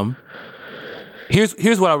of dumb,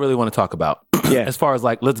 here's what I really want to talk about. Yeah. As far as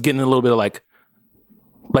like, let's get in a little bit of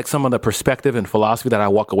like some of the perspective and philosophy that I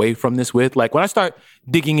walk away from this with. Like when I start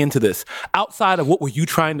digging into this, outside of what were you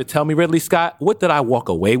trying to tell me, Ridley Scott, what did I walk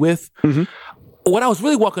away with? Mm-hmm. What I was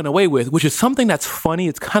really walking away with, which is something that's funny,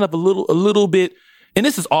 it's kind of a little bit, and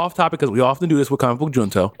this is off topic because we often do this with Comic Book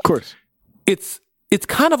Junto. Of course. It's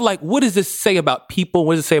kind of like, what does this say about people?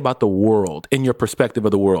 What does it say about the world and your perspective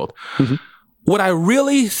of the world? Mm-hmm. what I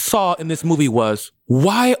really saw in this movie was,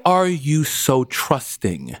 why are you so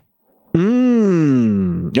trusting?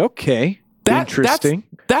 Okay. Interesting.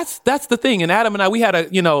 That's the thing. And Adam and I, we had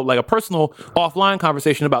a personal offline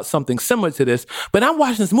conversation about something similar to this. But I'm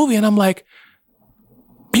watching this movie and I'm like,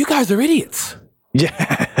 you guys are idiots.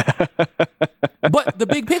 Yeah. But the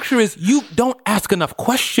big picture is you don't ask enough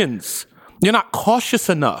questions. You're not cautious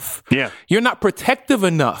enough. Yeah. You're not protective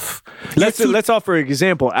enough. Let's offer an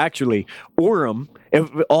example. Actually, Orem,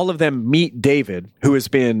 all of them meet David, who has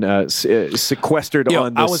been sequestered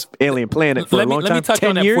on this alien planet for a long time. Let me touch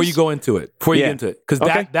on that before you go into it. Before you get into it. Because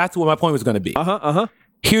that's what my point was going to be.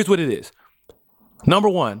 Here's what it is. Number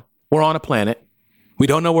one, we're on a planet. We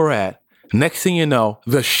don't know where we're at. Next thing you know,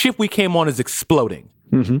 the ship we came on is exploding.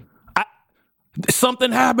 Mm-hmm.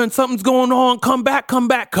 Something happened. Something's going on. Come back.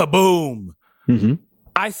 Kaboom. Mm-hmm.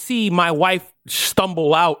 I see my wife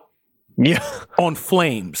stumble out on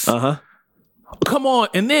flames. Come on.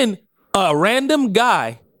 And then a random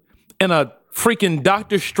guy in a freaking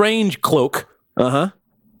Doctor Strange cloak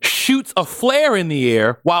shoots a flare in the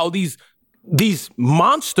air while these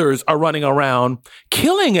monsters are running around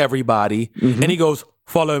killing everybody. Mm-hmm. And he goes,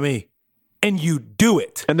 follow me. And you do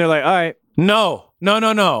it. And they're like, all right. No.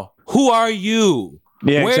 Who are you?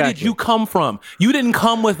 Yeah, Where did you come from? You didn't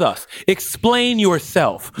come with us. Explain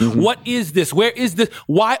yourself. Mm-hmm. What is this? Where is this?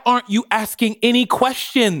 Why aren't you asking any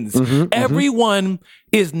questions? Mm-hmm, Everyone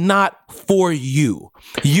is not for you.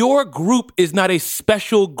 Your group is not a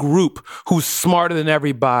special group who's smarter than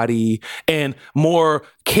everybody and more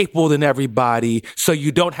capable than everybody, so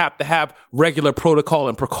you don't have to have regular protocol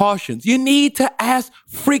and precautions. You need to ask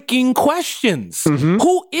freaking questions. Mm-hmm.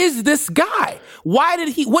 Who is this guy? What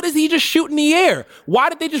is he just shoot in the air? Why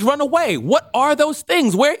did they just run away? What are those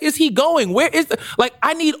things? Where is he going?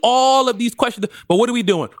 I need all of these questions. But what are we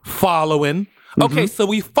doing? Following. Mm-hmm. Okay, so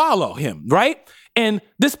we follow him, right? And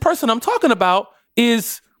this person I'm talking about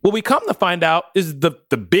is, what we come to find out, is the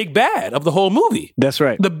big bad of the whole movie. That's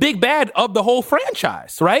right. The big bad of the whole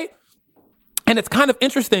franchise, right? And it's kind of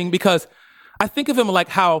interesting because I think of him like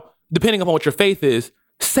how, depending upon what your faith is,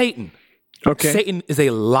 Satan. Okay. Satan is a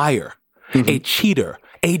liar, a cheater,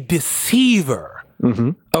 a deceiver. Mm-hmm.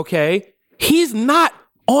 Okay? He's not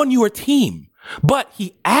on your team, but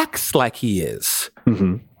he acts like he is.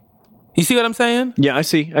 Mm-hmm. You see what I'm saying? Yeah, I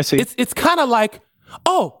see. It's kind of like,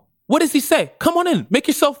 oh, what does he say? Come on in. Make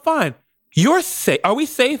yourself fine. You're safe. Are we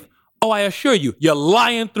safe? Oh, I assure you, you're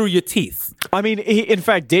lying through your teeth. I mean, in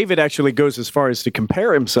fact, David actually goes as far as to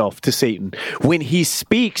compare himself to Satan. When he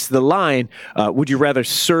speaks the line, would you rather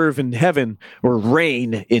serve in heaven or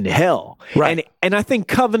reign in hell? Right. And I think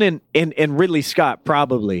Covenant and Ridley Scott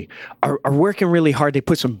probably are working really hard. They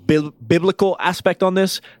put some biblical aspect on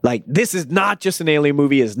this. Like, this is not just an alien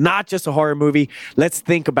movie. It's not just a horror movie. Let's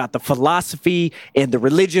think about the philosophy and the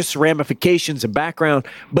religious ramifications and background.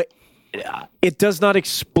 But it does not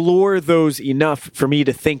explore those enough for me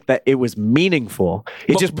to think that it was meaningful.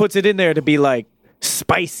 It just puts it in there to be like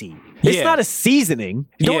spicy. It's not a seasoning.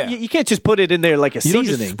 You can't just put it in there like a seasoning.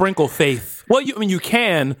 You don't just sprinkle faith. Well, you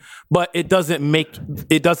can, but it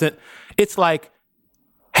doesn't. It's like,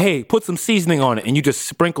 hey, put some seasoning on it, and you just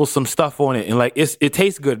sprinkle some stuff on it, and like it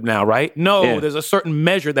tastes good now, right? No, there's a certain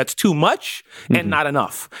measure that's too much and not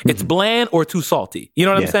enough. It's bland or too salty. You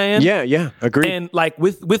know what I'm saying? Yeah, agreed. And like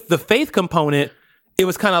with the faith component, it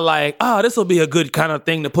was kind of like, oh, this will be a good kind of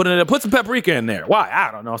thing to put in there. Put some paprika in there. Why? I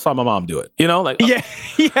don't know. I saw my mom do it. You know, like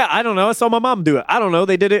I don't know. I saw my mom do it. I don't know.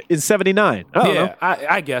 They did it in '79. I don't know.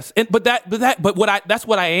 I guess. But that's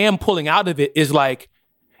what I am pulling out of it is like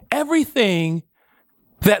everything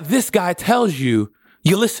that this guy tells you,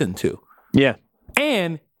 you listen to. Yeah.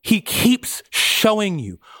 And he keeps showing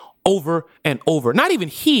you over and over. Not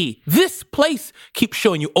even this place keeps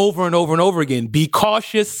showing you over and over and over again. Be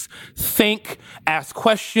cautious, think, ask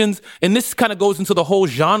questions. And this kind of goes into the whole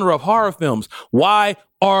genre of horror films. Why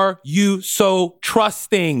are you so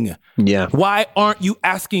trusting? Yeah. Why aren't you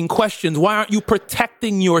asking questions? Why aren't you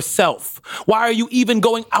protecting yourself? Why are you even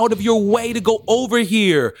going out of your way to go over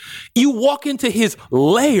here? You walk into his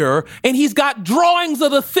lair and he's got drawings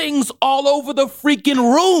of the things all over the freaking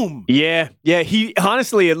room. Yeah. He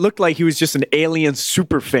honestly, it looked like he was just an Alien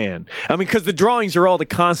super fan. I mean, because the drawings are all the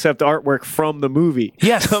concept artwork from the movie.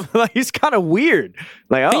 Yes. Like, it's kind of weird.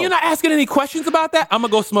 Like, And you're not asking any questions about that? I'm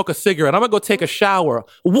going to go smoke a cigarette. I'm going to go take a shower.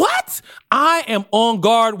 What? I am on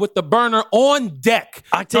guard with the burner on deck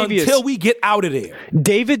Octavius, until we get out of there.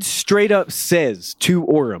 David straight up says to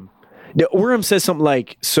Orem, Orem says something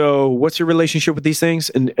like, so what's your relationship with these things?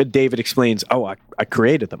 And David explains, I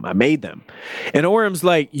created them. I made them. And Orem's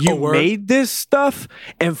like, you made this stuff?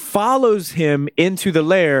 And follows him into the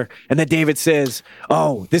lair. And then David says,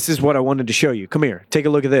 oh, this is what I wanted to show you. Come here. Take a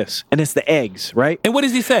look at this. And it's the eggs, right? And what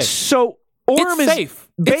does he say? So Orem is safe.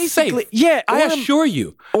 Basically, it's safe. Yeah, I assure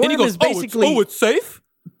you. Orem and he goes, it's safe?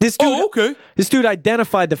 This dude, okay. This dude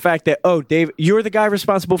identified the fact that, Dave, you're the guy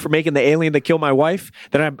responsible for making the alien that killed my wife.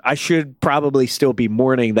 Then I should probably still be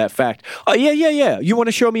mourning that fact. Oh, yeah. You want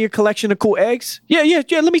to show me your collection of cool eggs? Yeah.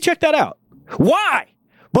 Let me check that out. Why?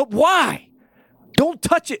 But why? Don't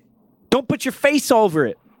touch it. Don't put your face over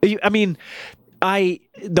it. I mean,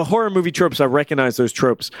 the horror movie tropes, I recognize those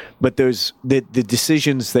tropes, but the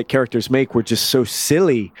decisions that characters make were just so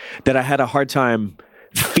silly that I had a hard time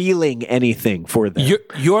feeling anything for them.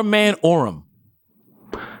 Your man Orem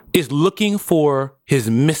is looking for his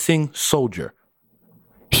missing soldier.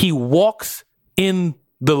 He walks in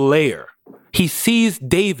the lair. He sees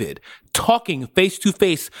David talking face to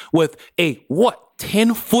face with a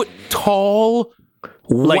 10-foot tall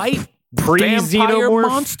white vampire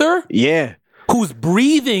monster? Yeah. Who's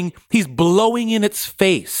breathing, he's blowing in its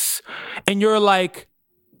face. And you're like,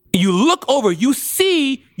 you look over, you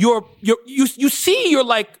see your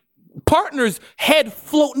like partner's head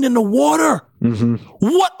floating in the water. Mm-hmm.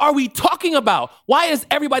 What are we talking about? Why is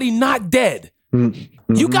everybody not dead?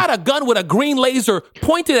 Mm-hmm. You got a gun with a green laser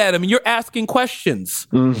pointed at him, and you're asking questions.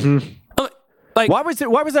 Mm-hmm. Like, why was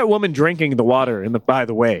that woman drinking the water? By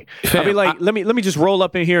the way, I mean, like, let me just roll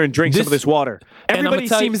up in here and drink some of this water. Everybody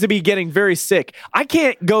seems to be getting very sick. I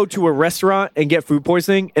can't go to a restaurant and get food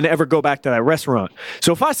poisoning and ever go back to that restaurant.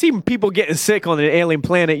 So if I see people getting sick on an alien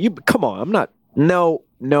planet, come on, I'm not. No,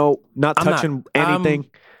 not touching anything.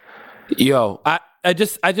 I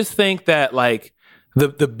just think that like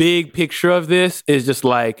the big picture of this is just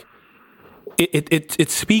like it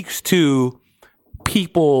speaks to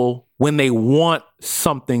people when they want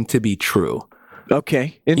something to be true.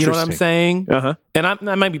 Okay, interesting. You know what I'm saying? Uh-huh. And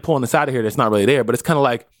I might be pulling this out of here that's not really there, but it's kind of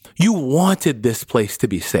like you wanted this place to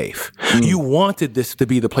be safe. You wanted this to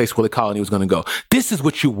be the place where the colony was going to go. This is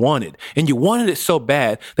what you wanted. And you wanted it so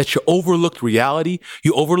bad that you overlooked reality.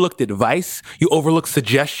 You overlooked advice. You overlooked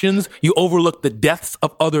suggestions. You overlooked the deaths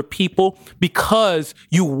of other people because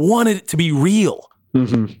you wanted it to be real.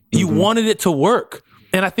 Mm-hmm. You wanted it to work.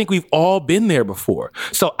 And I think we've all been there before.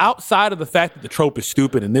 So outside of the fact that the trope is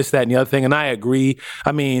stupid and this, that, and the other thing, and I agree.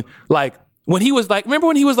 I mean, like when he was like, remember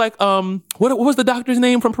when he was like, what was the doctor's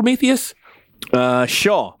name from Prometheus?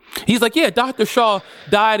 Shaw. He's like, yeah, Dr. Shaw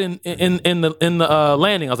died in the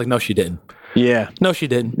landing. I was like, no, she didn't. Yeah. No, she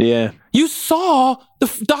didn't. Yeah. You saw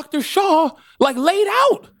the Dr. Shaw like laid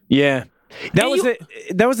out. Yeah.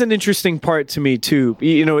 That was an interesting part to me too.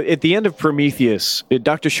 You know, at the end of Prometheus,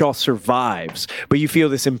 Dr. Shaw survives, but you feel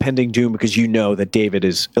this impending doom because you know that David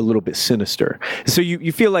is a little bit sinister. So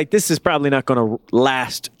you feel like this is probably not going to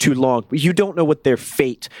last too long. But you don't know what their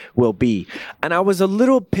fate will be. And I was a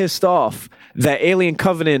little pissed off that Alien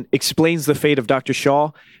Covenant explains the fate of Dr.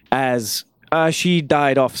 Shaw as she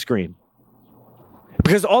died off screen.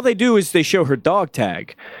 Because all they do is they show her dog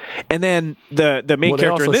tag. And then the main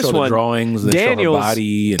character in this one, drawings,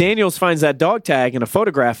 Daniels finds that dog tag in a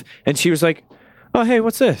photograph, and she was like, oh, hey,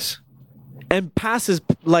 what's this? And passes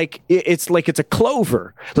like it's a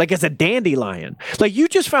clover, like it's a dandelion. Like you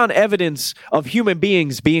just found evidence of human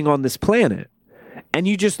beings being on this planet. And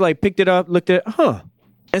you just like picked it up, looked at it,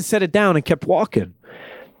 and set it down and kept walking.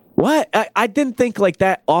 What? I didn't think like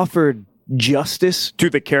that offered justice to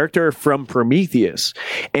the character from Prometheus,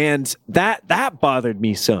 and that bothered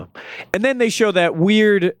me some. And then they show that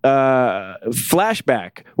weird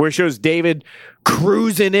flashback where it shows David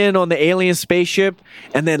cruising in on the alien spaceship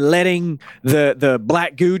and then letting the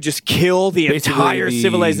black goo just kill the entire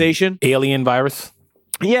civilization. Alien virus.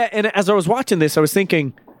 Yeah, and as I was watching this, I was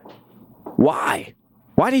thinking, why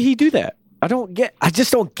did he do that? I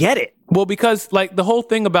just don't get it. Well, because like the whole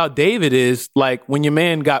thing about David is like when your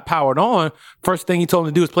man got powered on, first thing he told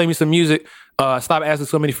him to do is play me some music, stop asking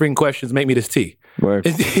so many freaking questions, make me this tea. Word.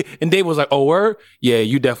 And David was like, "Oh, word? Yeah,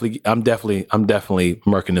 I'm definitely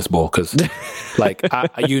murking this bowl because like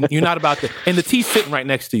you're not about to." And the tea's sitting right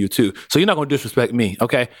next to you too, so you're not gonna disrespect me,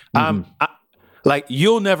 okay? Like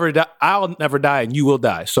you'll never die, I'll never die, and you will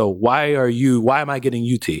die. So why am I getting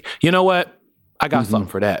you tea? You know what? I got something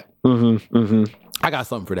for that. I got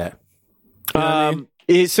something for that. You know what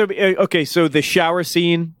I mean? So the shower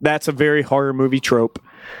scene, that's a very horror movie trope.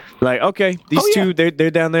 Like, okay, these two,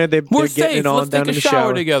 they're down there, they're getting it on. Let's down take in the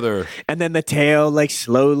shower together. And then the tail like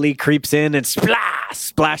slowly creeps in and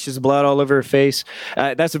splashes blood all over her face.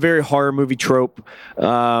 That's a very horror movie trope.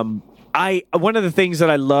 one of the things that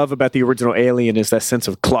I love about the original Alien is that sense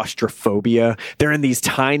of claustrophobia. They're in these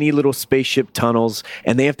tiny little spaceship tunnels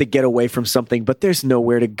and they have to get away from something, but there's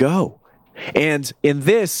nowhere to go. And in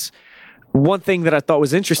this, one thing that I thought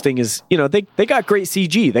was interesting is, they got great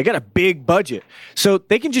CG. They got a big budget. So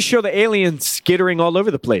they can just show the alien skittering all over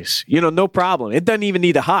the place. No problem. It doesn't even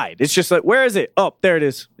need to hide. It's just like, where is it? Oh, there it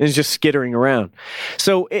is. And it's just skittering around.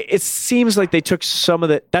 So it seems like they took some of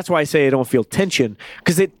the, that's why I say I don't feel tension,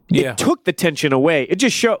 because it took the tension away. It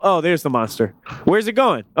just showed, oh, there's the monster. Where's it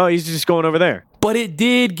going? Oh, he's just going over there. But it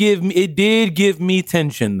did give me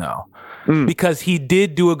tension though. Because he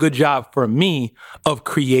did do a good job for me of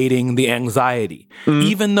creating the anxiety.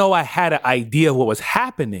 Even though I had an idea of what was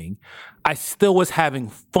happening, I still was having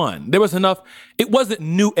fun. There was enough, it wasn't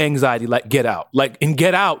new anxiety like Get Out. Like in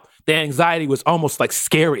Get Out, the anxiety was almost like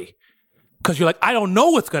scary. Because you're like, I don't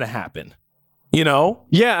know what's going to happen. Yeah,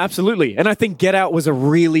 absolutely. And I think Get Out was a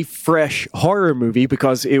really fresh horror movie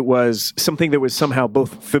because it was something that was somehow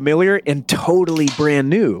both familiar and totally brand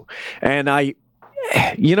new. And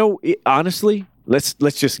honestly, let's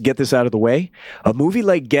just get this out of the way. A movie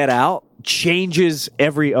like Get Out changes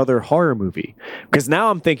every other horror movie. Because now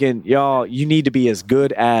I'm thinking, y'all, you need to be as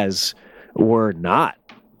good as or not.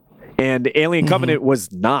 And Alien Covenant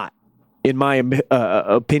was not, in my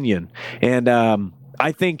opinion. And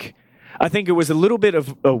I think it was a little bit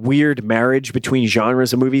of a weird marriage between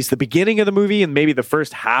genres of movies. The beginning of the movie and maybe the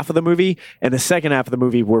first half of the movie and the second half of the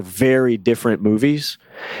movie were very different movies.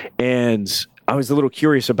 And I was a little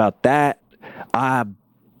curious about that. I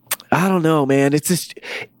don't know, man. It's just,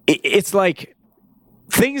 it's like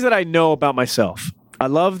things that I know about myself. I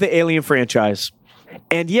love the Alien franchise,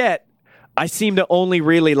 and yet I seem to only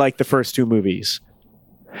really like the first two movies.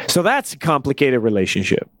 So that's a complicated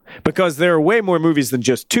relationship because there are way more movies than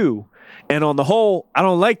just two. And on the whole, I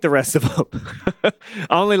don't like the rest of them.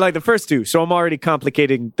 I only like the first two. So I'm already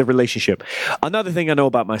complicating the relationship. Another thing I know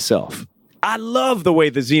about myself, I love the way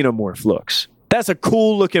the Xenomorph looks. That's a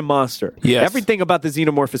cool looking monster. Yes. Everything about the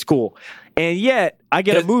Xenomorph is cool. And yet I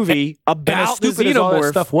get a movie about the Xenomorph. All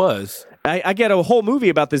that stuff was. I get a whole movie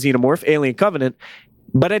about the Xenomorph, Alien Covenant,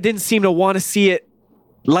 but I didn't seem to want to see it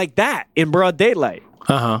like that in broad daylight.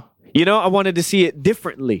 Uh-huh. I wanted to see it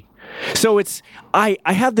differently. So I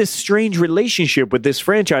have this strange relationship with this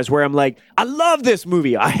franchise where I'm like, I love this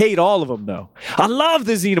movie. I hate all of them though. I love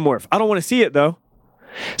the Xenomorph. I don't want to see it though.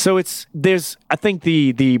 So I think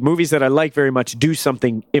the movies that I like very much do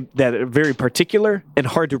something that are very particular and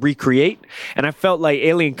hard to recreate. And I felt like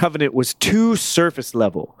Alien Covenant was too surface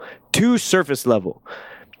level.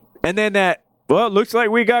 And then it looks like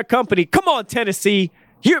we got company. Come on, Tennessee.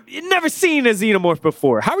 You've never seen a Xenomorph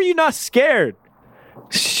before. How are you not scared?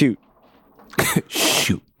 Shoot.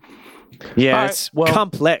 Yeah, it's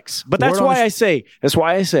complex. But that's why I say,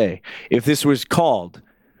 if this was called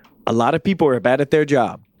A Lot of People Are Bad at Their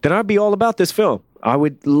Job, then I'd be all about this film. I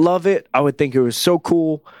would love it. I would think it was so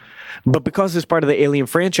cool. But because it's part of the Alien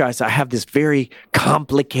franchise, I have this very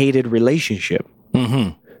complicated relationship.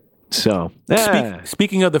 Mm-hmm. So,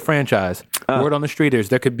 speaking of the franchise, word on the street is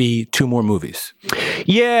there could be 2 more movies.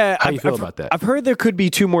 Yeah. How do you feel about that? I've heard there could be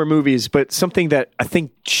 2 more movies, but something that I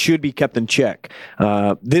think should be kept in check.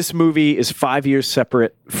 This movie is 5 years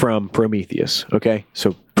separate from Prometheus. Okay.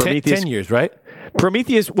 So Prometheus. 10 years, right?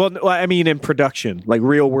 Prometheus, in production, like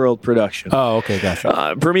real world production. Oh, okay.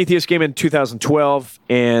 Gotcha. Prometheus came in 2012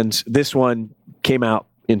 and this one came out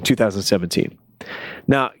in 2017.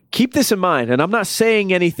 Now, keep this in mind, and I'm not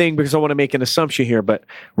saying anything because I want to make an assumption here, but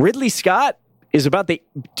Ridley Scott is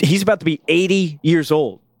he's about to be 80 years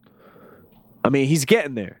old. I mean, he's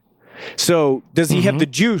getting there. So, does he have the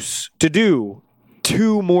juice to do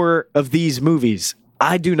 2 more of these movies?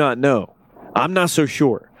 I do not know. I'm not so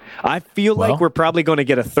sure. I feel like we're probably going to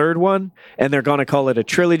get a 3rd one, and they're going to call it a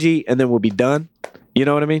trilogy, and then we'll be done. You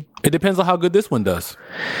know what I mean? It depends on how good this one does.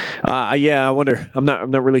 Yeah, I wonder. I'm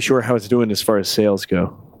not really sure how it's doing as far as sales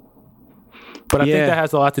go. But I think that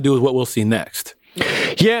has a lot to do with what we'll see next.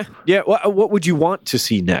 Yeah. What would you want to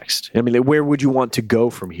see next? I mean, where would you want to go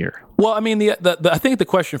from here? Well, I mean, I think the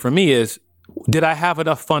question for me is, did I have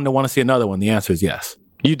enough fun to want to see another one? The answer is yes.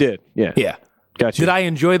 You did. Yeah. Yeah. Gotcha. Did I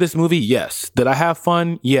enjoy this movie? Yes. Did I have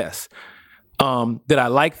fun? Yes. Did I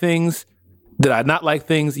like things? Did I not like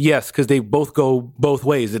things? Yes, because they both go both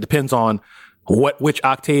ways. It depends on which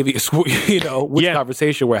Octavius, which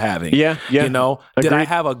conversation we're having. Yeah. Agreed. Did I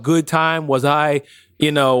have a good time? Was I,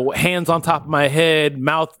 hands on top of my head,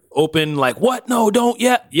 mouth open, like, what? No, don't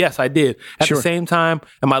yet. Yes, I did. At the same time,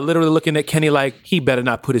 am I literally looking at Kenny like, he better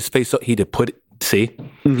not put his face, he did put it, see?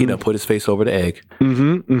 He done put his face over the egg.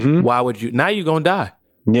 Why would you? Now you're going to die.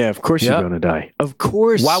 Yeah, of course you're going to die. Of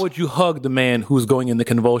course. Why would you hug the man who's going into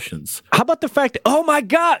convulsions? How about the fact that, oh my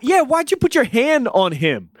God, yeah, why'd you put your hand on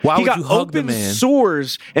him? Why would you hug the man? He got open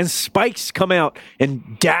sores and spikes come out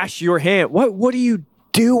and dash your hand. What are you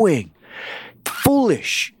doing?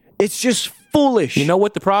 Foolish. It's just foolish. You know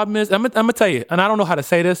what the problem is? I'm going to tell you, and I don't know how to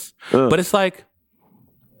say this, but it's like,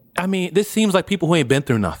 I mean, this seems like people who ain't been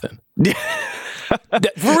through nothing.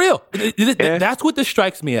 For real. That's what this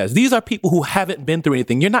strikes me as. These are people who haven't been through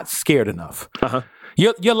anything. You're not scared enough. Uh-huh.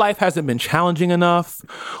 Your life hasn't been challenging enough,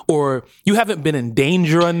 or you haven't been in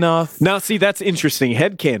danger enough. Now, see, that's interesting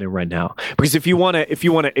headcanon right now. Because if you want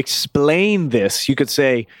to explain this, you could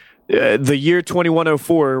say the year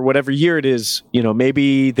 2104, whatever year it is,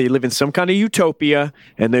 maybe they live in some kind of utopia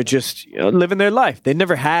and they're just living their life. They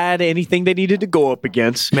never had anything they needed to go up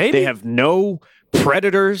against. Maybe. They have no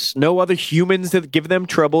predators, no other humans that give them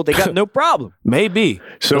trouble. They got no problem. Maybe.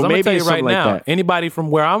 So I'm gonna tell you right now, anybody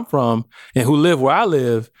from where I'm from and who live where I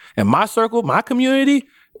live, and my circle, my community,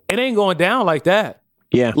 it ain't going down like that.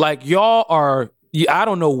 Yeah. Like y'all are, I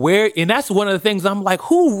don't know where, and that's one of the things I'm like,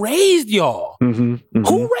 who raised y'all? Mm-hmm, mm-hmm.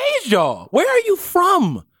 Who raised y'all? Where are you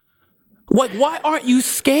from? Like, why aren't you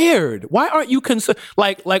scared? Why aren't you concerned?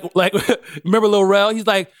 Like, remember Lil Rel? He's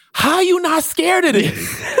like, how are you not scared of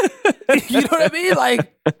this? You know what I mean?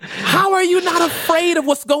 Like, how are you not afraid of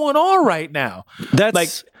what's going on right now? That's like,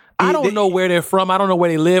 I don't know where they're from. I don't know where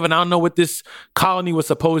they live. And I don't know what this colony was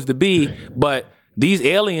supposed to be. But these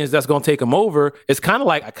aliens that's going to take them over, it's kind of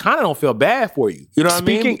like, I kind of don't feel bad for you. You know what I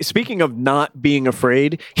mean? Speaking of not being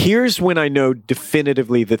afraid, here's when I know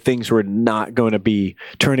definitively that things were not going to be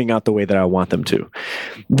turning out the way that I want them to.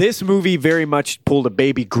 This movie very much pulled a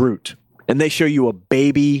baby Groot, and they show you a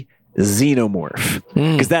baby xenomorph.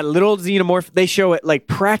 Because that little xenomorph, they show it like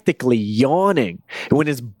practically yawning when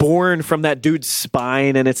it's born from that dude's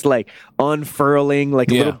spine, and it's like unfurling like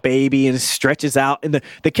a little baby, and it stretches out, and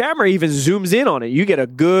the camera even zooms in on it. You get a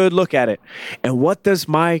good look at it. And what does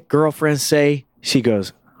my girlfriend say? She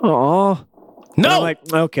goes, "Oh, no!" I'm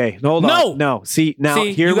like, okay, hold on. No, see,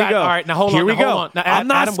 here we go. All right, now hold on. Here we go. Now, I'm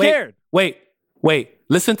not Adam, scared. Wait.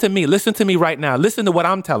 Listen to me right now. Listen to what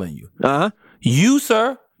I'm telling you. You,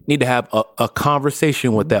 sir, need to have a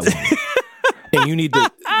conversation with that woman. And you need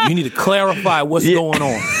to clarify what's going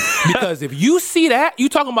on. Because if you see that, you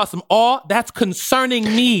talking about some awe, that's concerning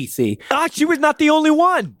me, see. She was not the only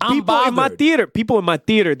one. People in my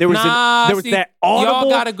theater, there was that audible. Y'all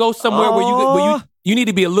got to go somewhere where you need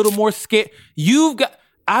to be a little more scared.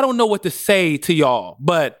 I don't know what to say to y'all,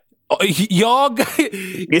 but y'all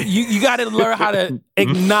you got to learn how to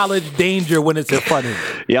acknowledge danger when it's in front of you.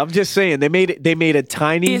 Yeah, I'm just saying they made a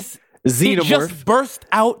tiny xenomorph. It just burst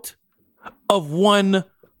out of one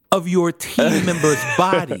of your team members'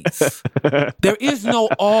 bodies. There is no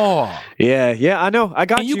awe. Yeah, I know. I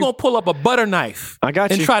got you. And you gonna pull up a butter knife. I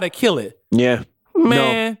got you. And try to kill it. Yeah,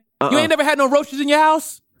 man. No. You ain't never had no roaches in your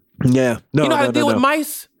house. Yeah, no. You know how to deal with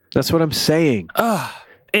mice. That's what I'm saying.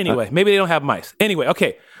 Anyway, maybe they don't have mice. Anyway,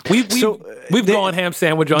 okay. We've gone ham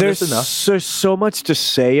sandwich on this enough. There's so much to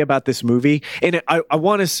say about this movie. And I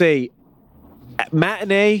want to say,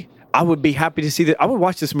 matinee, I would be happy to see that. I would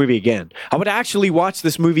watch this movie again. I would actually watch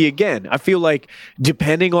this movie again. I feel like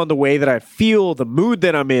depending on the way that I feel, the mood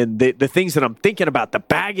that I'm in, the things that I'm thinking about, the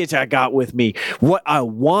baggage I got with me, what I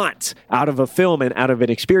want out of a film and out of an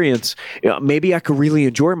experience, maybe I could really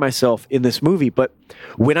enjoy myself in this movie. But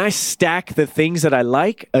when I stack the things that I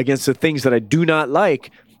like against the things that I do not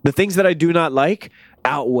like, the things that I do not like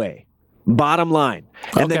outweigh. Bottom line.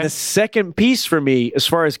 And then the second piece for me, as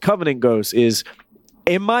far as Covenant goes, is,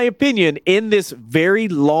 in my opinion, in this very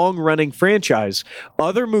long-running franchise,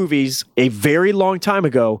 other movies a very long time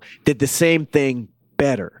ago did the same thing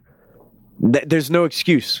better. There's no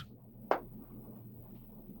excuse.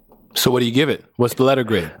 So what do you give it? What's the letter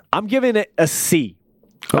grade? I'm giving it a C.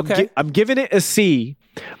 Okay. I'm giving it a C,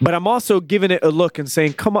 but I'm also giving it a look and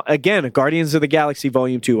saying, come on, again, Guardians of the Galaxy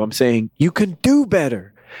Volume 2, I'm saying, you can do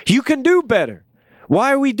better. You can do better.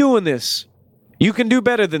 Why are we doing this? You can do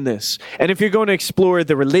better than this. And if you're going to explore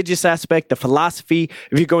the religious aspect, the philosophy,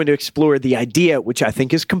 if you're going to explore the idea, which I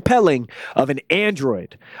think is compelling, of an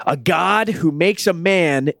android, a God who makes a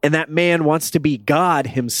man, and that man wants to be God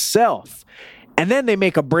himself. And then they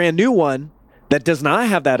make a brand new one that does not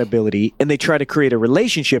have that ability, and they try to create a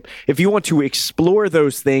relationship. If you want to explore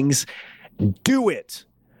those things, do it.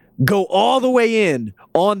 Go all the way in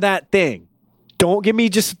on that thing. Don't give me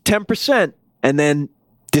just 10% and then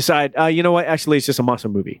decide, you know what, actually, it's just a monster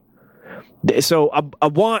movie. So I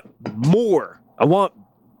want more. I want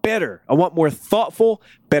better. I want more thoughtful,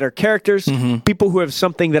 better characters, people who have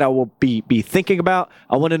something that I will be thinking about.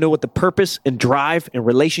 I want to know what the purpose and drive and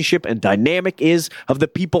relationship and dynamic is of the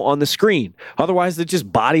people on the screen. Otherwise, they're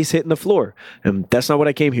just bodies hitting the floor. And that's not what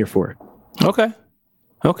I came here for. Okay.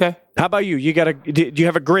 How about you? Do you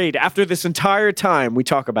have a grade? After this entire time we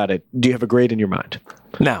talk about it, do you have a grade in your mind?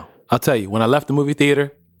 Now, I'll tell you, when I left the movie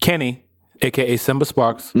theater, Kenny, a.k.a. Simba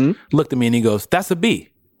Sparks, looked at me and he goes, "That's a B."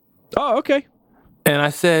 Oh, okay. And I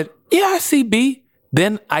said, "Yeah, I see B."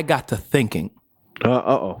 Then I got to thinking.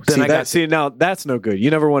 Now that's no good.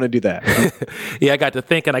 You never want to do that. Yeah, I got to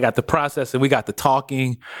thinking, I got to process, and we got to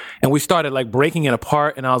talking, and we started like breaking it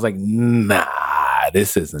apart. And I was like, "Nah,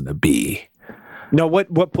 this isn't a B." No,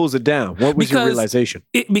 what pulls it down? What was your realization?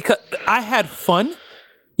 Because I had fun,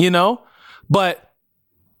 but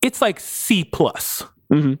it's like C plus.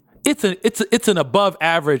 Mm-hmm. It's an above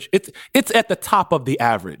average. It's at the top of the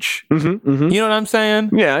average. Mm-hmm, mm-hmm. You know what I'm saying?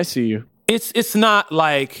 Yeah, I see you. It's not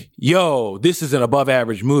like, yo, this is an above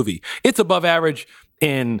average movie. It's above average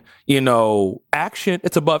in, action.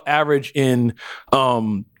 It's above average in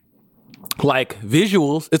like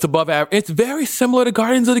visuals. It's above average. It's very similar to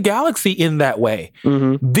Guardians of the Galaxy in that way.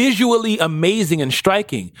 Mm-hmm. Visually amazing and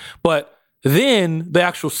striking. But then the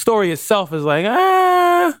actual story itself is like,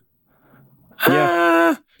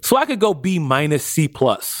 So I could go B minus C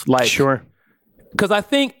plus. Like, sure. Because I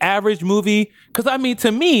think average movie,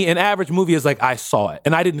 to me, an average movie is like, I saw it.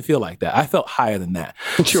 And I didn't feel like that. I felt higher than that.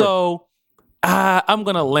 Sure. So I'm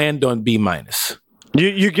going to land on B minus.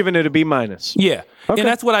 You're giving it a B minus? Yeah. Okay. And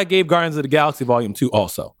that's what I gave Guardians of the Galaxy Volume 2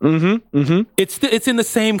 also. Mm-hmm. Mm-hmm. It's in the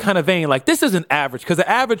same kind of vein. Like, this isn't average, because the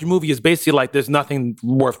average movie is basically like, there's nothing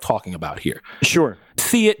worth talking about here. Sure.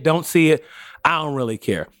 See it, don't see it. I don't really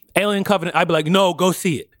care. Alien Covenant, I'd be like, no, go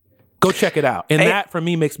see it. Go check it out. And that, for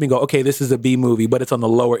me, makes me go, okay, this is a B movie, but it's on the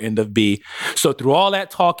lower end of B. So through all that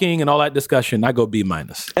talking and all that discussion, I go B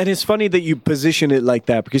minus. And it's funny that you position it like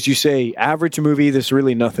that, because you say, average movie, there's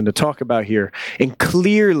really nothing to talk about here. And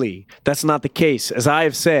clearly, that's not the case. As I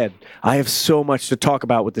have said, I have so much to talk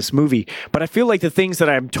about with this movie. But I feel like the things that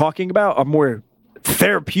I'm talking about are more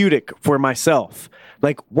therapeutic for myself.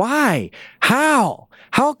 Like, why? How?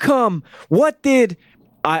 How come? What did...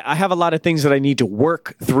 I have a lot of things that I need to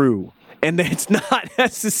work through, and it's not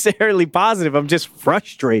necessarily positive. I'm just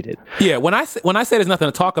frustrated. Yeah, when I say there's nothing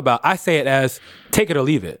to talk about, I say it as take it or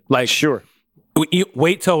leave it. Like, sure,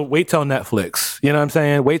 wait till Netflix. You know what I'm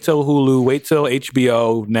saying? Wait till Hulu. Wait till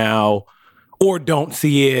HBO now, or don't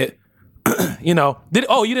see it. You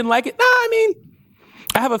didn't like it? Nah, I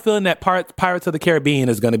have a feeling that Pirates of the Caribbean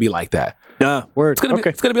is going to be like that. Word. It's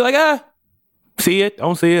gonna be like, see it,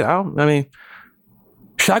 don't see it.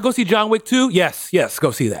 Should I go see John Wick 2? Yes,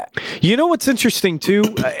 go see that. You know what's interesting too?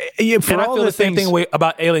 I feel the same thing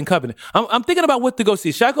about Alien Covenant. I'm thinking about what to go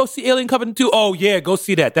see. Should I go see Alien Covenant 2? Oh yeah, go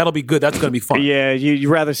see that. That'll be good. That's going to be fun. Yeah, you'd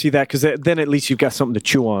rather see that, because then at least you've got something to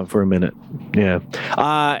chew on for a minute. Yeah.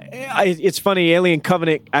 It's funny, Alien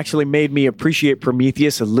Covenant actually made me appreciate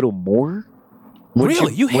Prometheus a little more.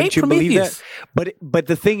 Really? You hate Prometheus? But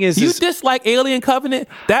the thing is... You dislike Alien Covenant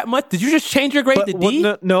that much? Did you just change your grade to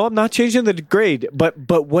D? No, I'm not changing the grade. But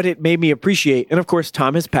what it made me appreciate, and of course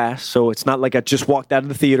time has passed, so it's not like I just walked out of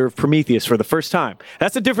the theater of Prometheus for the first time.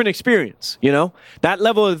 That's a different experience, That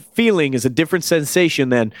level of feeling is a different sensation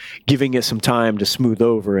than giving it some time to smooth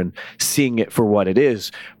over and seeing it for what it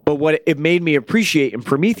is. But what it made me appreciate in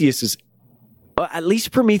Prometheus is at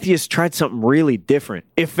least Prometheus tried something really different.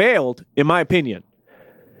 It failed, in my opinion,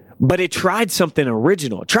 but it tried something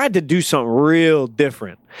original. It tried to do something real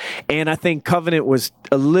different. And I think Covenant was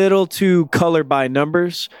a little too color by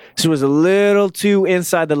numbers. So it was a little too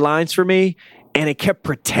inside the lines for me. And it kept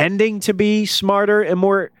pretending to be smarter and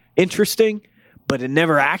more interesting, but it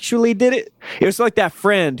never actually did it. It was like that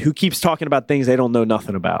friend who keeps talking about things they don't know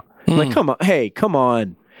nothing about. Like, come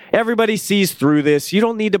on. Everybody sees through this. You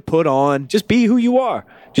don't need to put on. Just be who you are.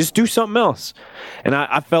 Just do something else. And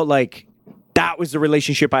I felt like that was the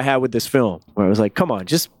relationship I had with this film, where I was like, come on,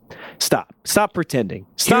 just stop. Stop pretending.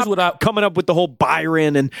 Stop coming up with the whole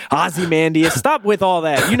Byron and Ozymandias. Stop with all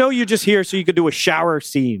that. You're just here so you could do a shower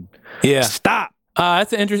scene. Yeah. Stop.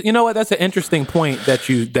 That's an interesting. You know what? That's an interesting point that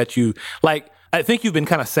you like. I think you've been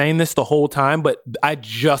kind of saying this the whole time, but I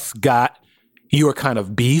just got your kind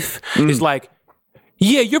of beef. It's like,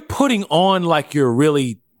 yeah, you're putting on like you're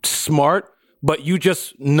really smart, but you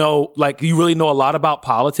just know, like, you really know a lot about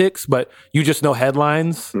politics, but you just know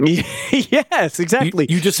headlines. Yes, exactly.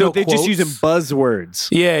 You just so know they're quotes. just using buzzwords.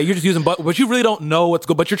 Yeah, you're just using, but you really don't know what's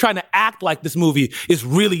good. But you're trying to act like this movie is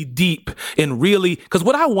really deep and really, because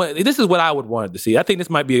this is what I would want to see. I think this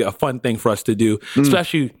might be a fun thing for us to do,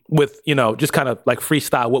 especially with, just kind of like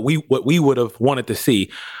freestyle what we would have wanted to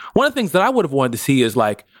see. One of the things that I would have wanted to see is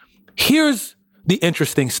like, here's the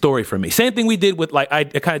interesting story for me. Same thing we did with, like, I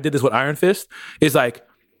kind of did this with Iron Fist, is like,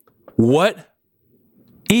 what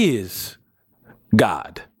is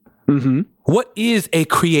God? Mm-hmm. What is a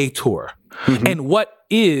creator? Mm-hmm. And what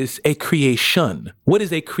is a creation? What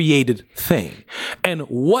is a created thing? And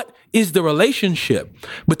what is the relationship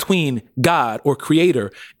between God or creator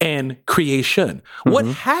and creation? Mm-hmm. What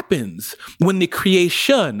happens when the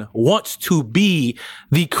creation wants to be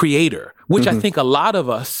the creator? Which I think a lot of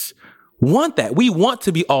us want that. We want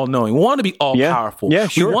to be all-knowing. We want to be all-powerful. Yeah,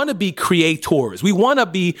 sure. We want to be creators. We want to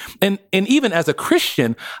be, and even as a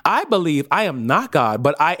Christian, I believe I am not God,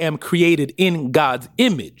 but I am created in God's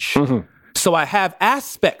image. Mm-hmm. So I have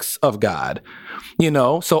aspects of God,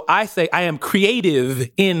 so I say I am creative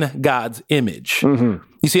in God's image. Mm-hmm.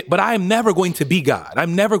 You see, but I am never going to be God.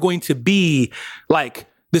 I'm never going to be like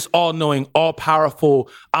this all-knowing, all-powerful,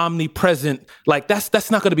 omnipresent, like that's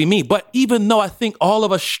not going to be me. But even though I think all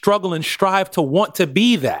of us struggle and strive to want to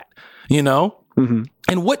be that, Mm-hmm.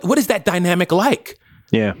 And what is that dynamic like?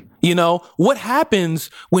 Yeah. What happens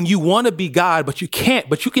when you want to be God, but you can't,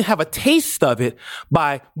 but you can have a taste of it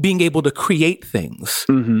by being able to create things?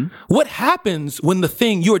 Mm-hmm. What happens when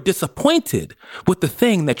you're disappointed with the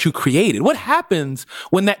thing that you created? What happens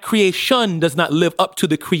when that creation does not live up to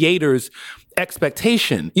the creator's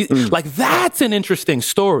expectation? Like, that's an interesting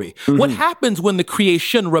story. Mm-hmm. What happens when the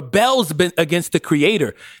creation rebels against the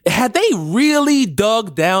creator? Had they really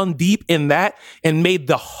dug down deep in that and made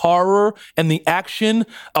the horror and the action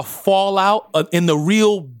a fallout and the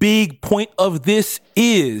real big point of this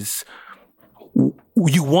is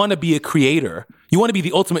you want to be a creator. You want to be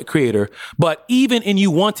the ultimate creator, but even in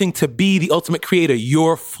you wanting to be the ultimate creator,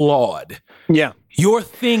 you're flawed. Yeah. Your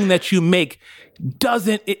thing that you make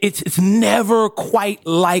it's never quite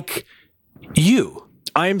like you.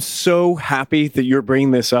 I am so happy that you're bringing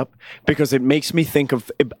this up because it makes me think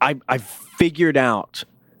of, I've figured out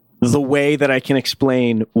the way that I can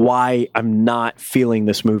explain why I'm not feeling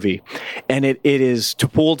this movie. And it is, to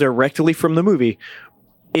pull directly from the movie,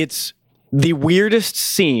 it's the weirdest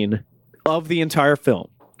scene of the entire film,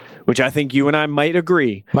 which I think you and I might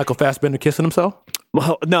agree. Michael Fassbender kissing himself?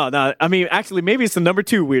 Well, no. I mean, actually, maybe it's the number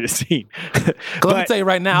 2 weirdest scene. Let me tell you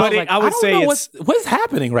right now. But I would say what is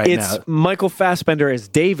happening right now. It's Michael Fassbender as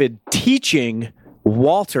David teaching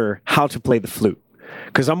Walter how to play the flute.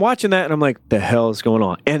 Because I'm watching that and I'm like, the hell is going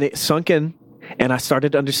on? And it sunk in, and I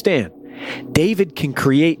started to understand. David can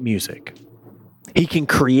create music. He can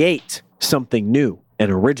create something new and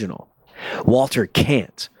original. Walter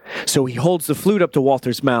can't. So he holds the flute up to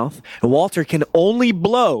Walter's mouth, and Walter can only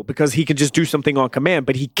blow because he can just do something on command,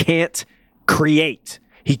 but he can't create.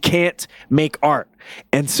 He can't make art.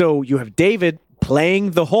 And so you have David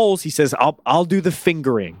playing the holes. He says, I'll do the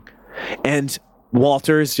fingering. And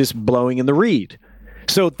Walter is just blowing in the reed.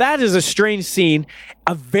 So that is a strange scene,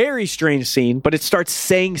 a very strange scene, but it starts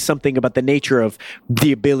saying something about the nature of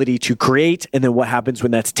the ability to create and then what happens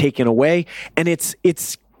when that's taken away. And it's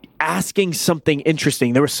asking something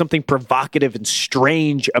interesting. There was something provocative and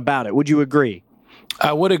strange about it. Would you agree?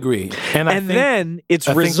 I would agree. And then it's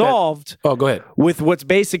resolved go ahead. With what's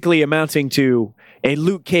basically amounting to a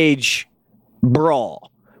Luke Cage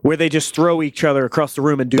brawl where they just throw each other across the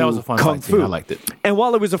room and do that was a fun kung fight fu. Scene. I liked it. And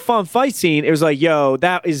while it was a fun fight scene, it was like, yo,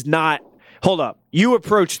 that is not... Hold up. You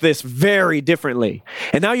approached this very differently.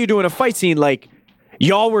 And now you're doing a fight scene like...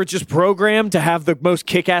 Y'all were just programmed to have the most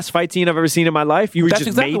kick-ass fight scene I've ever seen in my life. You were That's just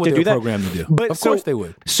exactly made what to they do were that. Programmed to do. But of course they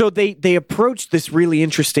would. So they approached this really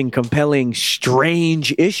interesting, compelling,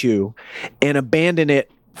 strange issue and abandoned it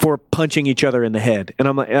for punching each other in the head. And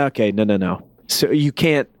I'm like, okay, no. So you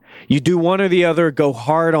can't. You do one or the other. Go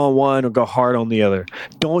hard on one or go hard on the other.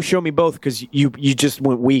 Don't show me both because you just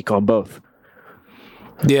went weak on both.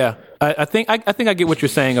 Yeah, I think I get what you're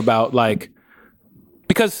saying about like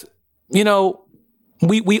because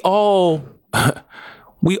we all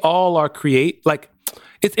are create, like,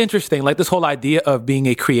 it's interesting, like this whole idea of being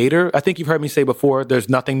a creator. I think you've heard me say before, there's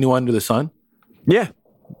nothing new under the sun. Yeah.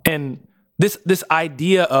 And this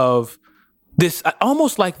idea of this,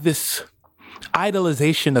 almost like this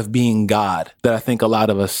idolization of being God that I think a lot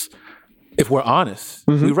of us, if we're honest,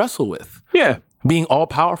 we wrestle with. Yeah. Being all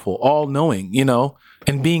powerful, all knowing,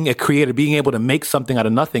 and being a creator, being able to make something out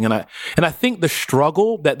of nothing. And I think the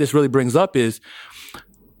struggle that this really brings up is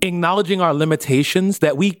acknowledging our limitations,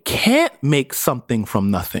 that we can't make something from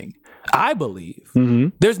nothing. I believe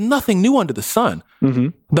there's nothing new under the sun.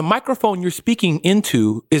 The microphone you're speaking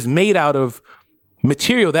into is made out of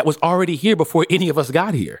material that was already here before any of us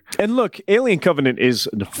got here. And look, Alien Covenant is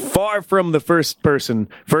far from the first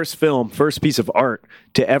film, first piece of art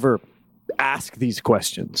to ever ask these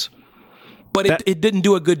questions. But it didn't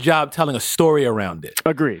do a good job telling a story around it.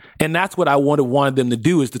 Agreed. And that's what I wanted them to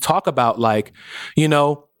do, is to talk about, like, you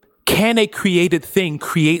know, can a created thing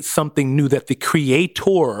create something new that the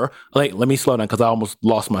creator, like, let me slow down because I almost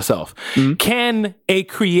lost myself. Can a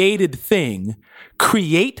created thing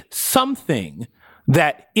create something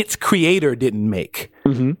that its creator didn't make?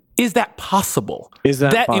 Is that possible? Is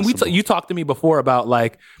that possible? And you talked to me before about,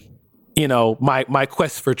 like, you know, my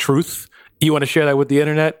quest for truth. You want to share that with the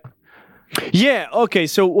internet? Yeah. Okay.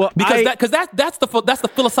 So, that's the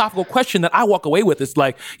philosophical question that I walk away with. It's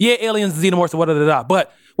like, yeah, aliens, xenomorphs, whatever.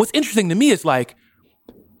 But what's interesting to me is, like,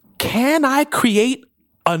 can I create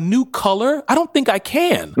a new color? I don't think I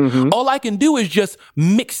can. All I can do is just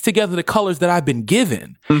mix together the colors that I've been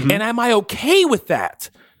given. And am I okay with that?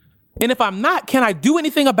 And if I'm not, can I do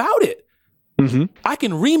anything about it? I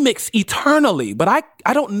can remix eternally, but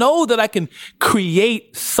I don't know that I can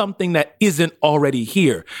create something that isn't already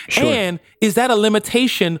here. Sure. And is that a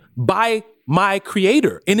limitation by my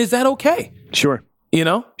creator? And is that okay? Sure. You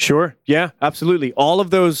know? Sure. Yeah, absolutely. All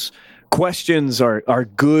of those questions are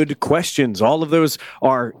good questions. All of those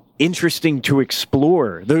are interesting to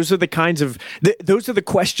explore. Those are the kinds of those are the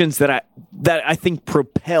questions that I think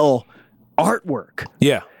propel artwork.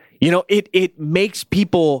 Yeah. You know, it makes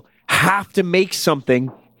people have to make something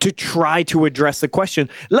to try to address the question,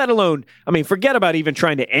 let alone, I mean, forget about even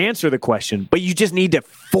trying to answer the question, but you just need to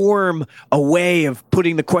form a way of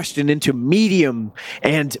putting the question into medium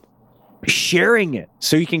and sharing it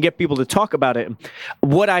so you can get people to talk about it.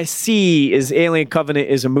 What I see is Alien Covenant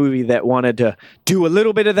is a movie that wanted to do a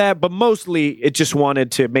little bit of that, but mostly it just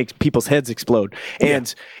wanted to make people's heads explode.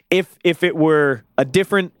 And if it were a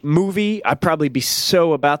different movie, I'd probably be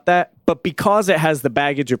so about that. But because it has the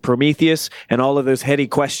baggage of Prometheus and all of those heady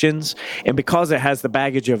questions, and because it has the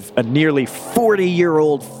baggage of a nearly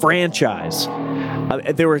 40-year-old franchise,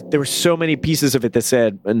 there were so many pieces of it that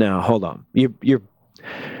said, "No, hold on, you're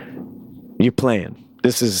playing.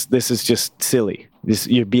 This is just silly.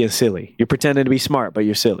 You're being silly. You're pretending to be smart, but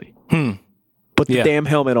you're silly. Put the damn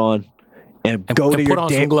helmet on and go to your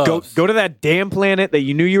damn go to that damn planet that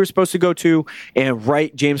you knew you were supposed to go to, and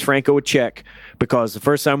write James Franco a check, because the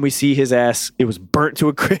first time we see his ass, it was burnt to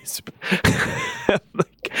a crisp."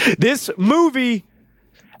 This movie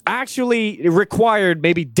actually required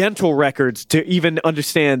maybe dental records to even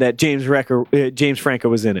understand that James Franco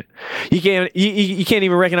was in it. You can't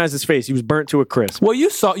even recognize his face. He was burnt to a crisp. Well, you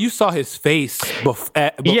saw his face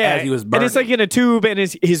as he was burnt. And it's like in a tube, and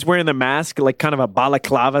he's wearing the mask, like kind of a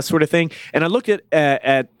balaclava sort of thing. And I looked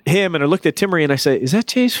at him, and I looked at Timmery, and I said, "Is that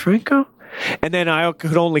James Franco?" And then I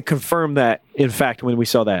could only confirm that, in fact, when we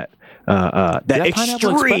saw that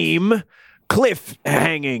extreme cliff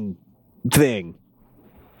hanging thing.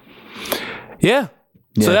 Yeah.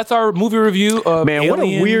 So that's our movie review of Alien what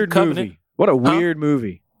a weird Covenant. movie. What a weird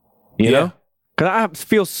movie. You know? Because I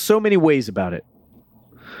feel so many ways about it.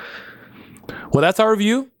 Well, that's our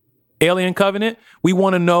review. Alien Covenant. We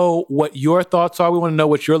want to know what your thoughts are. We want to know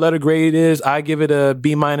what your letter grade is. I give it a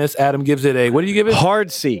B-. Adam gives it a, what do you give it?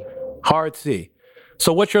 Hard C. Hard C.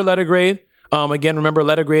 So what's your letter grade? Again, remember,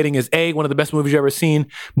 letter grading is A, one of the best movies you've ever seen.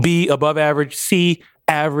 B, above average. C,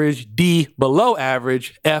 average. D, below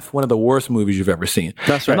average. F, one of the worst movies you've ever seen.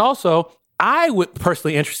 That's right. And also, I would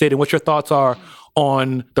personally interested in what your thoughts are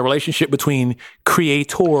on the relationship between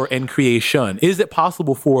creator and creation. Is it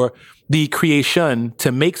possible for the creation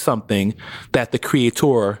to make something that the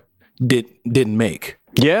creator didn't make?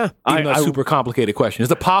 Yeah. Even though it's a super complicated question.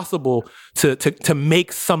 Is it possible to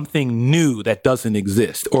make something new that doesn't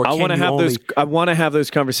exist? Or I want to have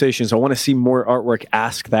those conversations. I want to see more artwork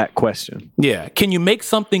ask that question. Yeah. Can you make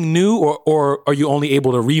something new, or are you only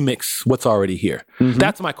able to remix what's already here? Mm-hmm.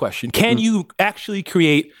 That's my question. Can you actually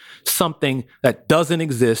create something that doesn't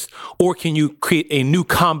exist, or can you create a new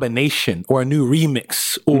combination or a new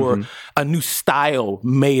remix or a new style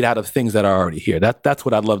made out of things that are already here? That's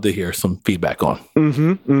what I'd love to hear some feedback on.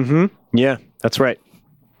 Yeah, that's right.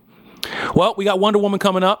 Well, we got Wonder Woman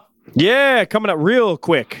coming up. Yeah, coming up real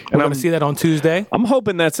quick. We're going to see that on Tuesday. I'm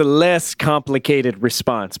hoping that's a less complicated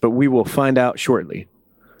response, but we will find out shortly.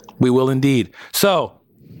 We will indeed. So,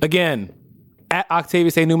 again, at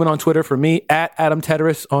Octavius A. Newman on Twitter for me, at Adam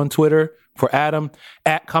Teteris on Twitter for Adam,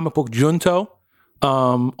 at Comic Book Junto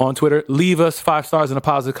on Twitter. Leave us 5 stars and a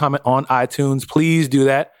positive comment on iTunes. Please do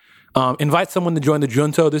that. Invite someone to join the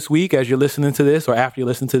Junto this week as you're listening to this or after you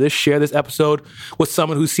listen to this. Share this episode with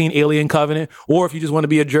someone who's seen Alien Covenant, or if you just want to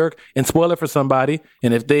be a jerk and spoil it for somebody,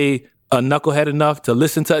 and if they are knucklehead enough to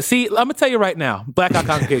listen to... See, I'm going to tell you right now, Blackout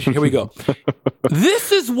Congregation, here we go.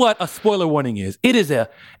 This is what a spoiler warning is. It is an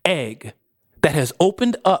egg that has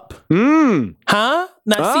opened up. Huh?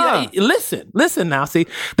 Now, see, listen now. See,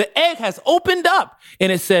 the egg has opened up,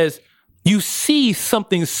 and it says... You see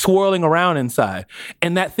something swirling around inside,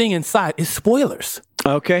 and that thing inside is spoilers.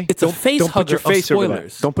 Okay. It's a face hugger of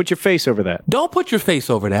spoilers. Don't put your face over that. Don't put your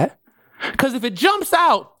face over that. Because if it jumps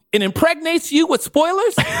out and impregnates you with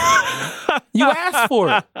spoilers, you asked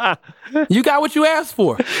for it. You got what you asked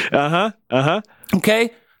for.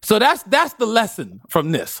 Okay? So that's the lesson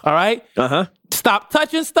from this, all right? Stop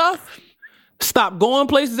touching stuff. Stop going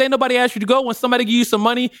places ain't nobody asked you to go. When somebody give you some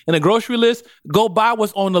money in a grocery list, go buy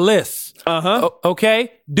what's on the list.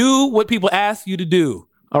 Okay? Do what people ask you to do.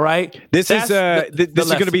 All right? This is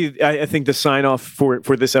going to be, I think, the sign off for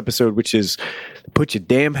this episode, which is put your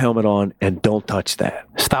damn helmet on and don't touch that.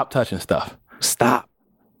 Stop touching stuff. Stop.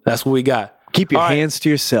 That's what we got. Keep your hands to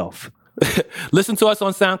yourself. Listen to us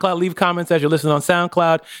on SoundCloud. Leave comments as you're listening on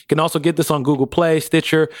SoundCloud. You can also get this on Google Play,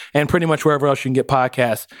 Stitcher, and pretty much wherever else you can get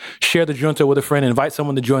podcasts. Share the Junto with a friend. Invite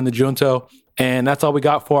someone to join the Junto. And that's all we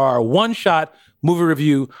got for our one-shot movie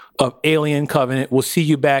review of Alien Covenant. We'll see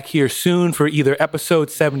you back here soon for either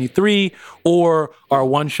episode 73 or our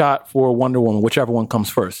one-shot for Wonder Woman, whichever one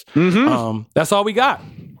comes first. That's all we got.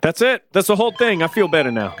 That's it. That's the whole thing. I feel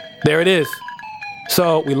better now. There it is.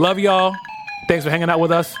 So we love y'all. Thanks for hanging out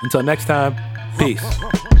with us. Until next time, peace.